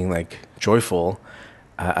automatically feeling like joyful,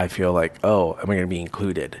 I feel like, oh, am I going to be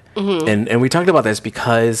included? And we talked about this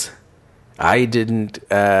because I didn't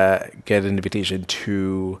get an invitation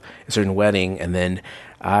to a certain wedding, and then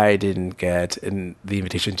I didn't get the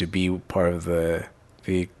invitation to be part of the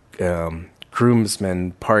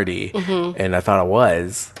groomsmen party, and I thought I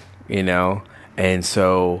was, and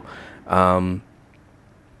so I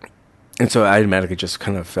automatically just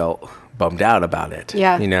kind of felt bummed out about it.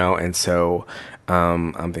 Yeah. And so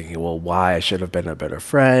I'm thinking, well, why? I should have been a better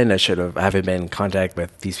friend. I haven't been in contact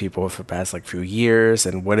with these people for the past like few years.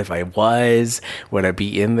 And what if I was? Would I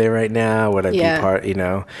be in there right now? Would I be part,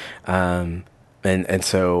 and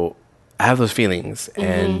so I have those feelings,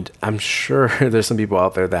 and I'm sure there's some people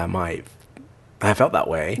out there that might have felt that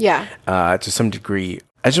way. Yeah. To some degree.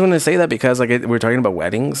 I just want to say that because, like, we're talking about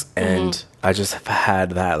weddings, and I just have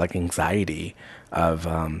had that, like, anxiety of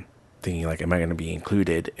thinking, like, am I going to be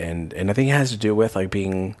included? And I think it has to do with, like,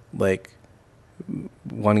 being, like,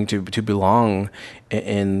 wanting to belong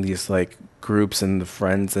in these, like, groups and the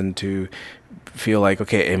friends, and to feel like,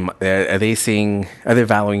 okay, are they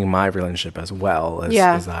valuing my relationship as well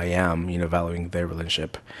as I am, valuing their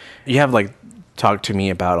relationship? You have, like, talked to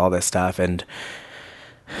me about all this stuff, and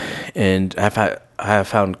I have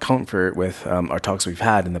found comfort with our talks we've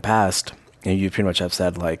had in the past, and you pretty much have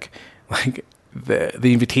said like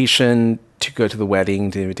the invitation to go to the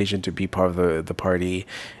wedding, the invitation to be part of the party,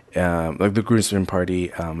 like the groomsmen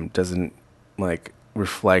party, doesn't like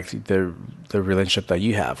reflect the relationship that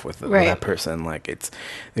you have with that person. Like,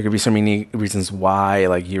 there could be so many reasons why,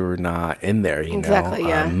 like, you're not in there. Exactly,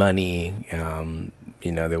 yeah. Money.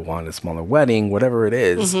 They want a smaller wedding, whatever it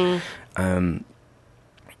is.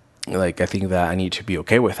 Like, I think that I need to be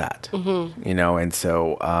okay with that, and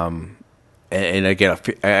so, and again,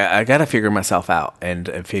 I gotta figure myself out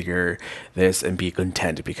and figure this and be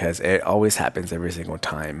content, because it always happens every single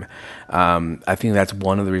time. I think that's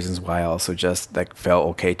one of the reasons why I also just, like, felt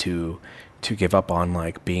okay to give up on,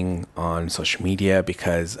 like, being on social media,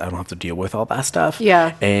 because I don't have to deal with all that stuff.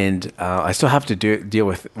 Yeah. And I still have to deal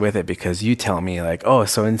with it, because you tell me, like, oh,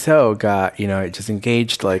 so-and-so got, just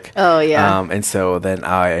engaged, like, oh, yeah. And so then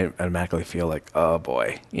I automatically feel like, oh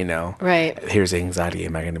boy, right. Here's the anxiety.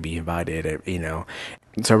 Am I going to be invited?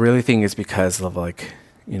 So I really think it's because of, like,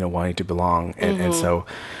 wanting to belong. And so,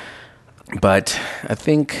 but I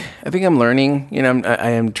think I'm learning, I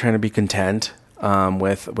am trying to be content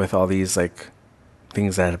with all these, like,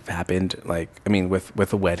 things that have happened, like, I mean, with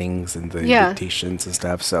the weddings and the invitations and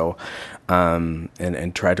stuff. So,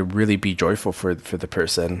 and try to really be joyful for the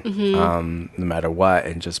person, no matter what,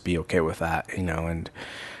 and just be okay with that, and,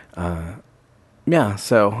 yeah.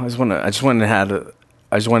 So I just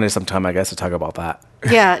wanted some time, I guess, to talk about that.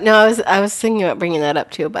 Yeah. No, I was thinking about bringing that up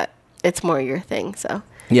too, but it's more your thing. So.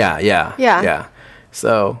 Yeah.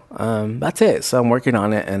 So, that's it. So I'm working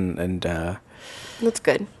on it, and that's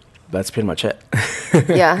good. That's pretty much it.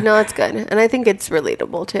 Yeah, no, that's good. And I think it's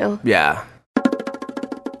relatable too. Yeah.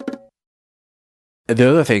 The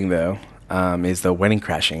other thing, though, is the wedding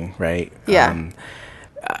crashing, right? Yeah.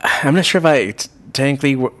 I'm not sure if I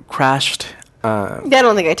technically crashed. I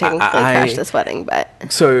don't think I technically crashed this wedding, but.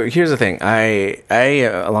 So here's the thing. I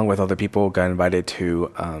along with other people, got invited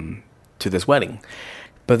to this wedding.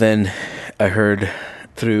 But then I heard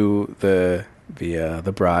through the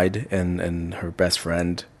bride and her best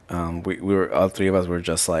friend, we were, all three of us were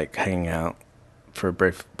just, like, hanging out for a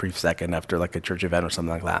brief second after, like, a church event or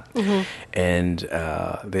something like that. And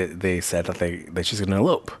they said that she's gonna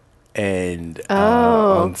elope. and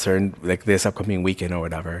on certain, like, this upcoming weekend or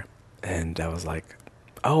whatever. And I was like,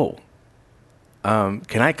 oh,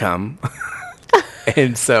 can I come?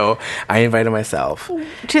 And so I invited myself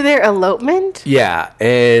to their elopement. Yeah,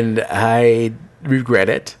 and I regret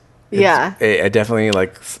it. Yeah, I definitely,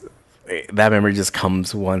 like, that memory just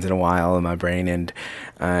comes once in a while in my brain, and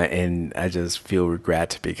I just feel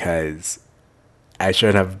regret because I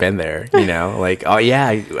should have been there. You know, like, oh yeah,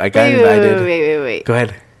 I got invited. Wait. Go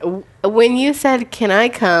ahead. When you said, "Can I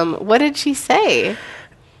come?" What did she say?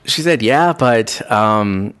 She said, "Yeah," but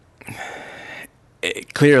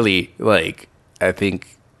clearly, like, I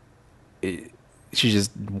think she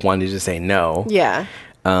just wanted to say no. Yeah.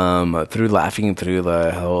 Through laughing through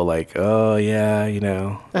the whole, like, oh yeah, you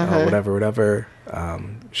know, whatever.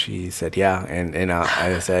 She said, yeah. And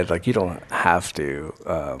I said, like, you don't have to,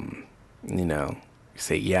 you know,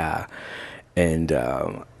 say yeah. And,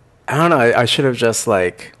 I don't know. I should have just,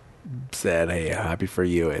 like, said, hey, happy for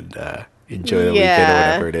you, and, enjoy the weekend or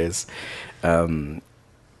whatever it is.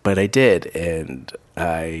 But I did, and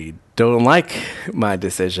I don't like my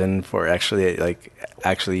decision for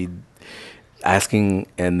actually asking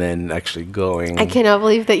and then actually going. I cannot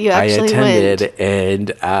believe that you actually attended, went.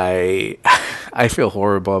 and I feel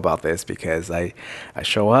horrible about this because I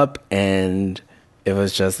show up and it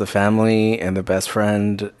was just the family and the best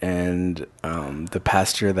friend and the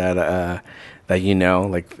pastor that you know,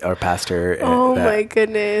 like our pastor. Oh my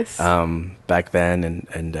goodness. Back then,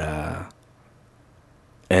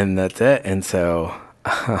 and that's it. And so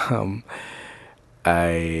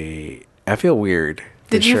I feel weird.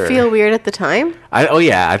 Did you feel weird at the time?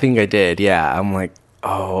 I think I did. Yeah, I'm like,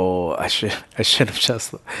 oh, I should have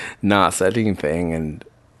just not said anything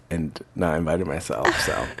and not invited myself.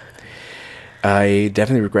 So I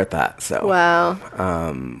definitely regret that. So wow.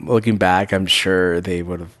 Looking back, I'm sure they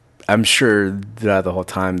would have. I'm sure that the whole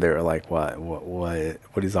time they were like,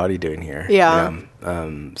 what is Audie doing here? Yeah.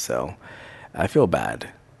 So I feel bad.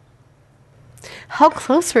 How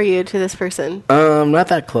close were you to this person? Not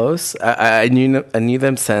that close. I knew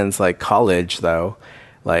them since, like, college, though.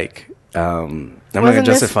 Like, I'm not gonna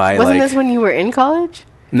justify. Wasn't this when you were in college?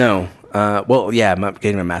 No. Well, yeah, I'm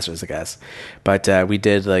getting my master's, I guess. But we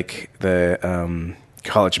did, like, the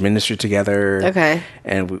college ministry together. Okay.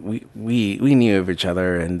 And we knew of each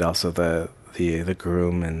other, and also the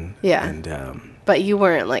groom and yeah. And but you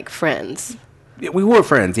weren't, like, friends. We were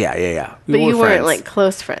friends, yeah. But you weren't, like,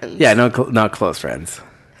 close friends. Yeah, not close friends.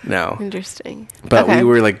 No. Interesting. But okay. we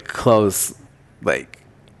were, like, close, like,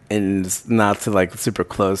 and not to, like, super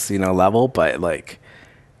close, you know, level, but, like,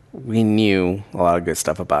 we knew a lot of good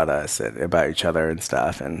stuff about us and about each other and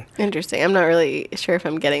stuff. And interesting. I'm not really sure if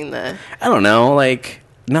I'm getting the. I don't know, like,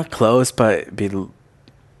 not close, but be,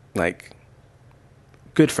 like,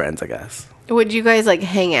 good friends, I guess. Would you guys, like,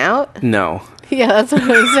 hang out? No. Yeah, that's what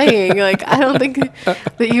I was saying. Like, I don't think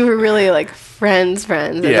that you were really, like, friends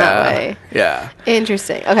in that way. Yeah.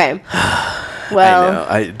 Interesting. Okay. Well. I know.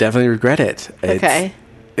 I definitely regret it. Okay.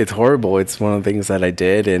 It's horrible. It's one of the things that I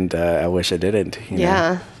did, and I wish I didn't. You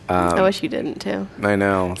know? I wish you didn't, too. I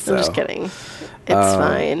know. So. I'm just kidding. It's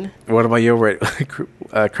fine. What about your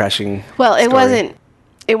crashing Well, story?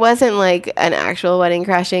 It wasn't, like, an actual wedding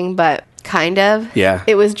crashing, but kind of. Yeah.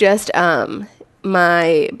 It was just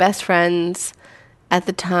my best friend's, at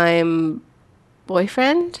the time,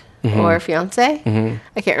 boyfriend or fiance. Mm-hmm.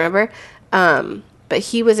 I can't remember. But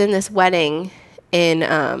he was in this wedding in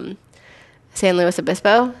San Luis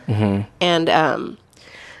Obispo. Mm-hmm. And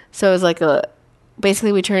so it was like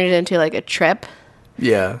basically we turned it into like a trip.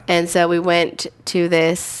 Yeah. And so we went to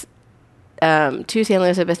this, to San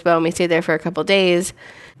Luis Obispo, and we stayed there for a couple days.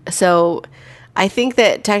 So I think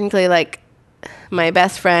that technically, like, my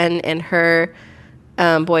best friend and her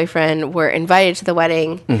boyfriend were invited to the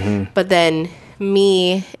wedding, mm-hmm. but then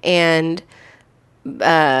me and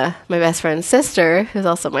my best friend's sister, who's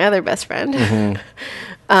also my other best friend,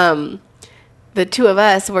 mm-hmm. The two of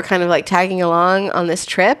us were kind of like tagging along on this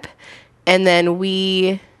trip, and then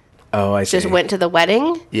we just went to the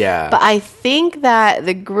wedding. Yeah. But I think that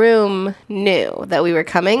the groom knew that we were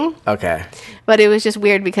coming. Okay. But it was just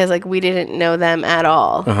weird because, like, we didn't know them at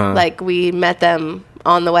all. Uh-huh. Like, we met them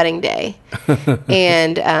on the wedding day.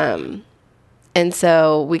 And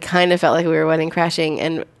so we kind of felt like we were wedding crashing,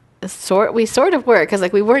 and we sort of were, because,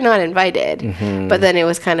 like, we were not invited. Mm-hmm. But then it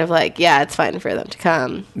was kind of like, yeah, it's fine for them to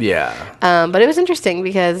come. Yeah. But it was interesting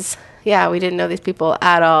because, yeah, we didn't know these people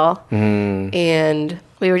at all. Mm. And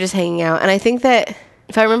we were just hanging out. And I think that,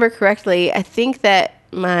 if I remember correctly, I think that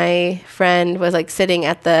my friend was, like, sitting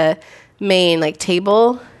at the main, like,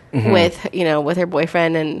 table mm-hmm. with her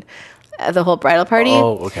boyfriend, and the whole bridal party.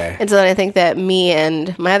 Oh, okay. And so then I think that me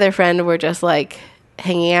and my other friend were just like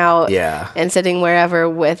hanging out and sitting wherever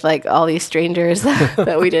with like all these strangers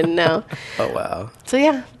that we didn't know. Oh, wow. So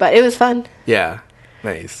yeah, but it was fun. Yeah.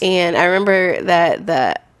 Nice. And I remember that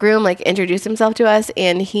the groom like introduced himself to us,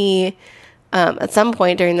 and he at some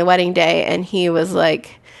point during the wedding day, and he was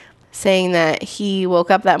like saying that he woke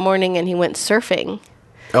up that morning and he went surfing.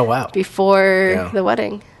 Oh, wow. Before the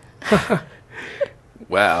wedding.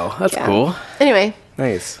 Wow, that's cool. Anyway.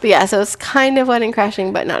 Nice. But yeah, so it's kind of wedding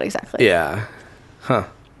crashing, but not exactly. Yeah. Huh.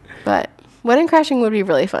 But wedding crashing would be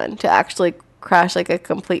really fun, to actually crash like a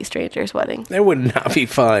complete stranger's wedding. It would not be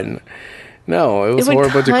fun. No, it was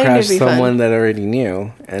horrible to crash someone that I already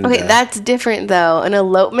knew. And, okay, that's different though. An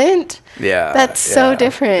elopement? Yeah. That's so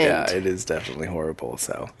different. Yeah, it is definitely horrible.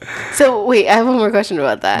 So wait, I have one more question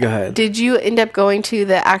about that. Go ahead. Did you end up going to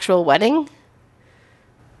the actual wedding?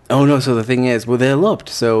 Oh, no. So the thing is, well, they eloped,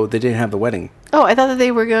 so they didn't have the wedding. Oh, I thought that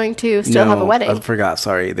they were going to still have a wedding. I forgot.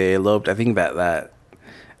 Sorry. They eloped. I think that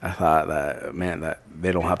I thought that, man, that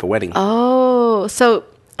they don't have the wedding. Oh, so...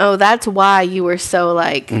 Oh, that's why you were so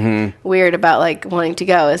like weird about like wanting to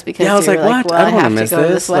go, is because I was you were like, what? Well, I don't want to miss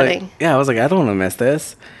this wedding. Like, I was like, I don't want to miss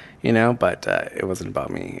this, but it wasn't about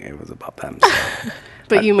me. It was about them. So.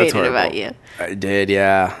 But you made it about you. I did,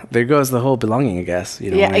 yeah. There goes the whole belonging, I guess.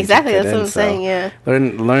 Yeah, exactly. That's what I'm saying. Yeah.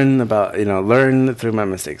 Learn about learn through my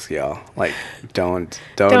mistakes, y'all. Like, don't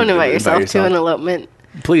invite yourself to an elopement.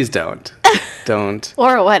 Please don't. Don't.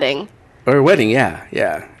 Or a wedding. Or a wedding,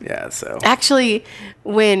 yeah. So actually,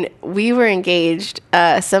 when we were engaged,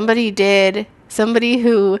 somebody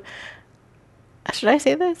who, should I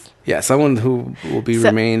say this? Yeah, someone who will be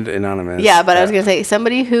remained anonymous. Yeah, but I was going to say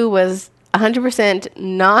somebody who was 100%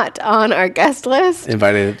 not on our guest list.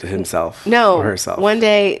 Invited himself. No. Or herself. One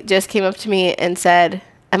day just came up to me and said,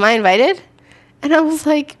 "Am I invited?" And I was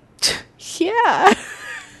like, "Yeah."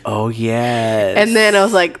 Oh, yes. And then I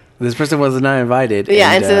was like, this person was not invited.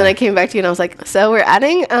 Yeah, and so then I came back to you and I was like, so we're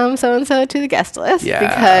adding so-and-so to the guest list. Yeah.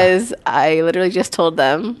 Because I literally just told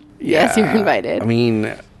them, yes, you're invited. I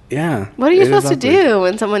mean, yeah. What are you supposed to do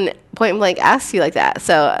when someone point blank asks you like that?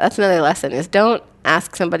 So that's another lesson, is don't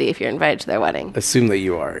ask somebody if you're invited to their wedding. Assume that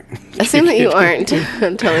you aren't. Assume that you aren't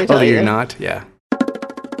until they tell you. You're not? Yeah.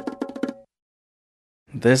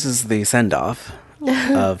 This is the send-off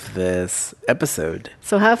of this episode.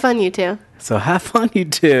 So have fun, you two. Have fun,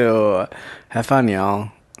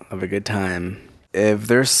 y'all. Have a good time. If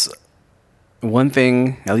there's at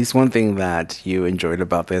least one thing that you enjoyed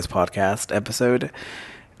about this podcast episode,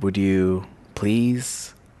 would you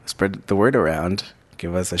please spread the word around?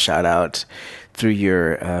 Give us a shout out through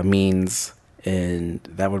your means, and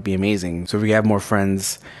that would be amazing. So if we have more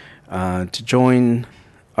friends to join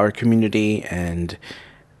our community, and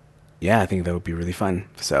I think that would be really fun.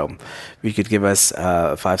 So if you could give us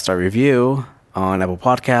a 5-star review on Apple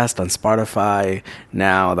Podcast, on Spotify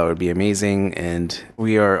now, that would be amazing. And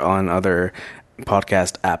we are on other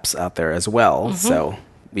podcast apps out there as well. Mm-hmm. So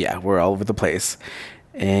we're all over the place.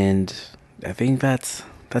 And I think that's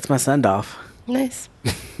my send-off. Nice.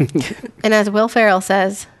 And as Will Ferrell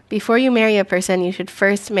says, before you marry a person, you should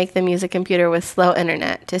first make them use a computer with slow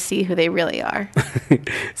internet to see who they really are.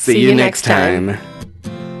 See you next time.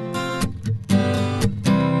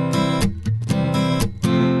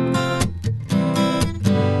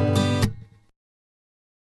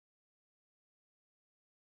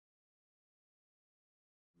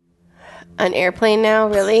 An airplane now,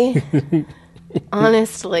 really?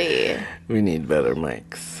 Honestly. We need better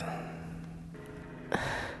mics.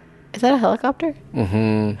 Is that a helicopter?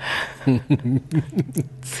 Mm-hmm.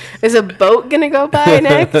 Is a boat gonna go by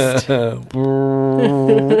next?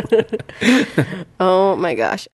 Oh my gosh.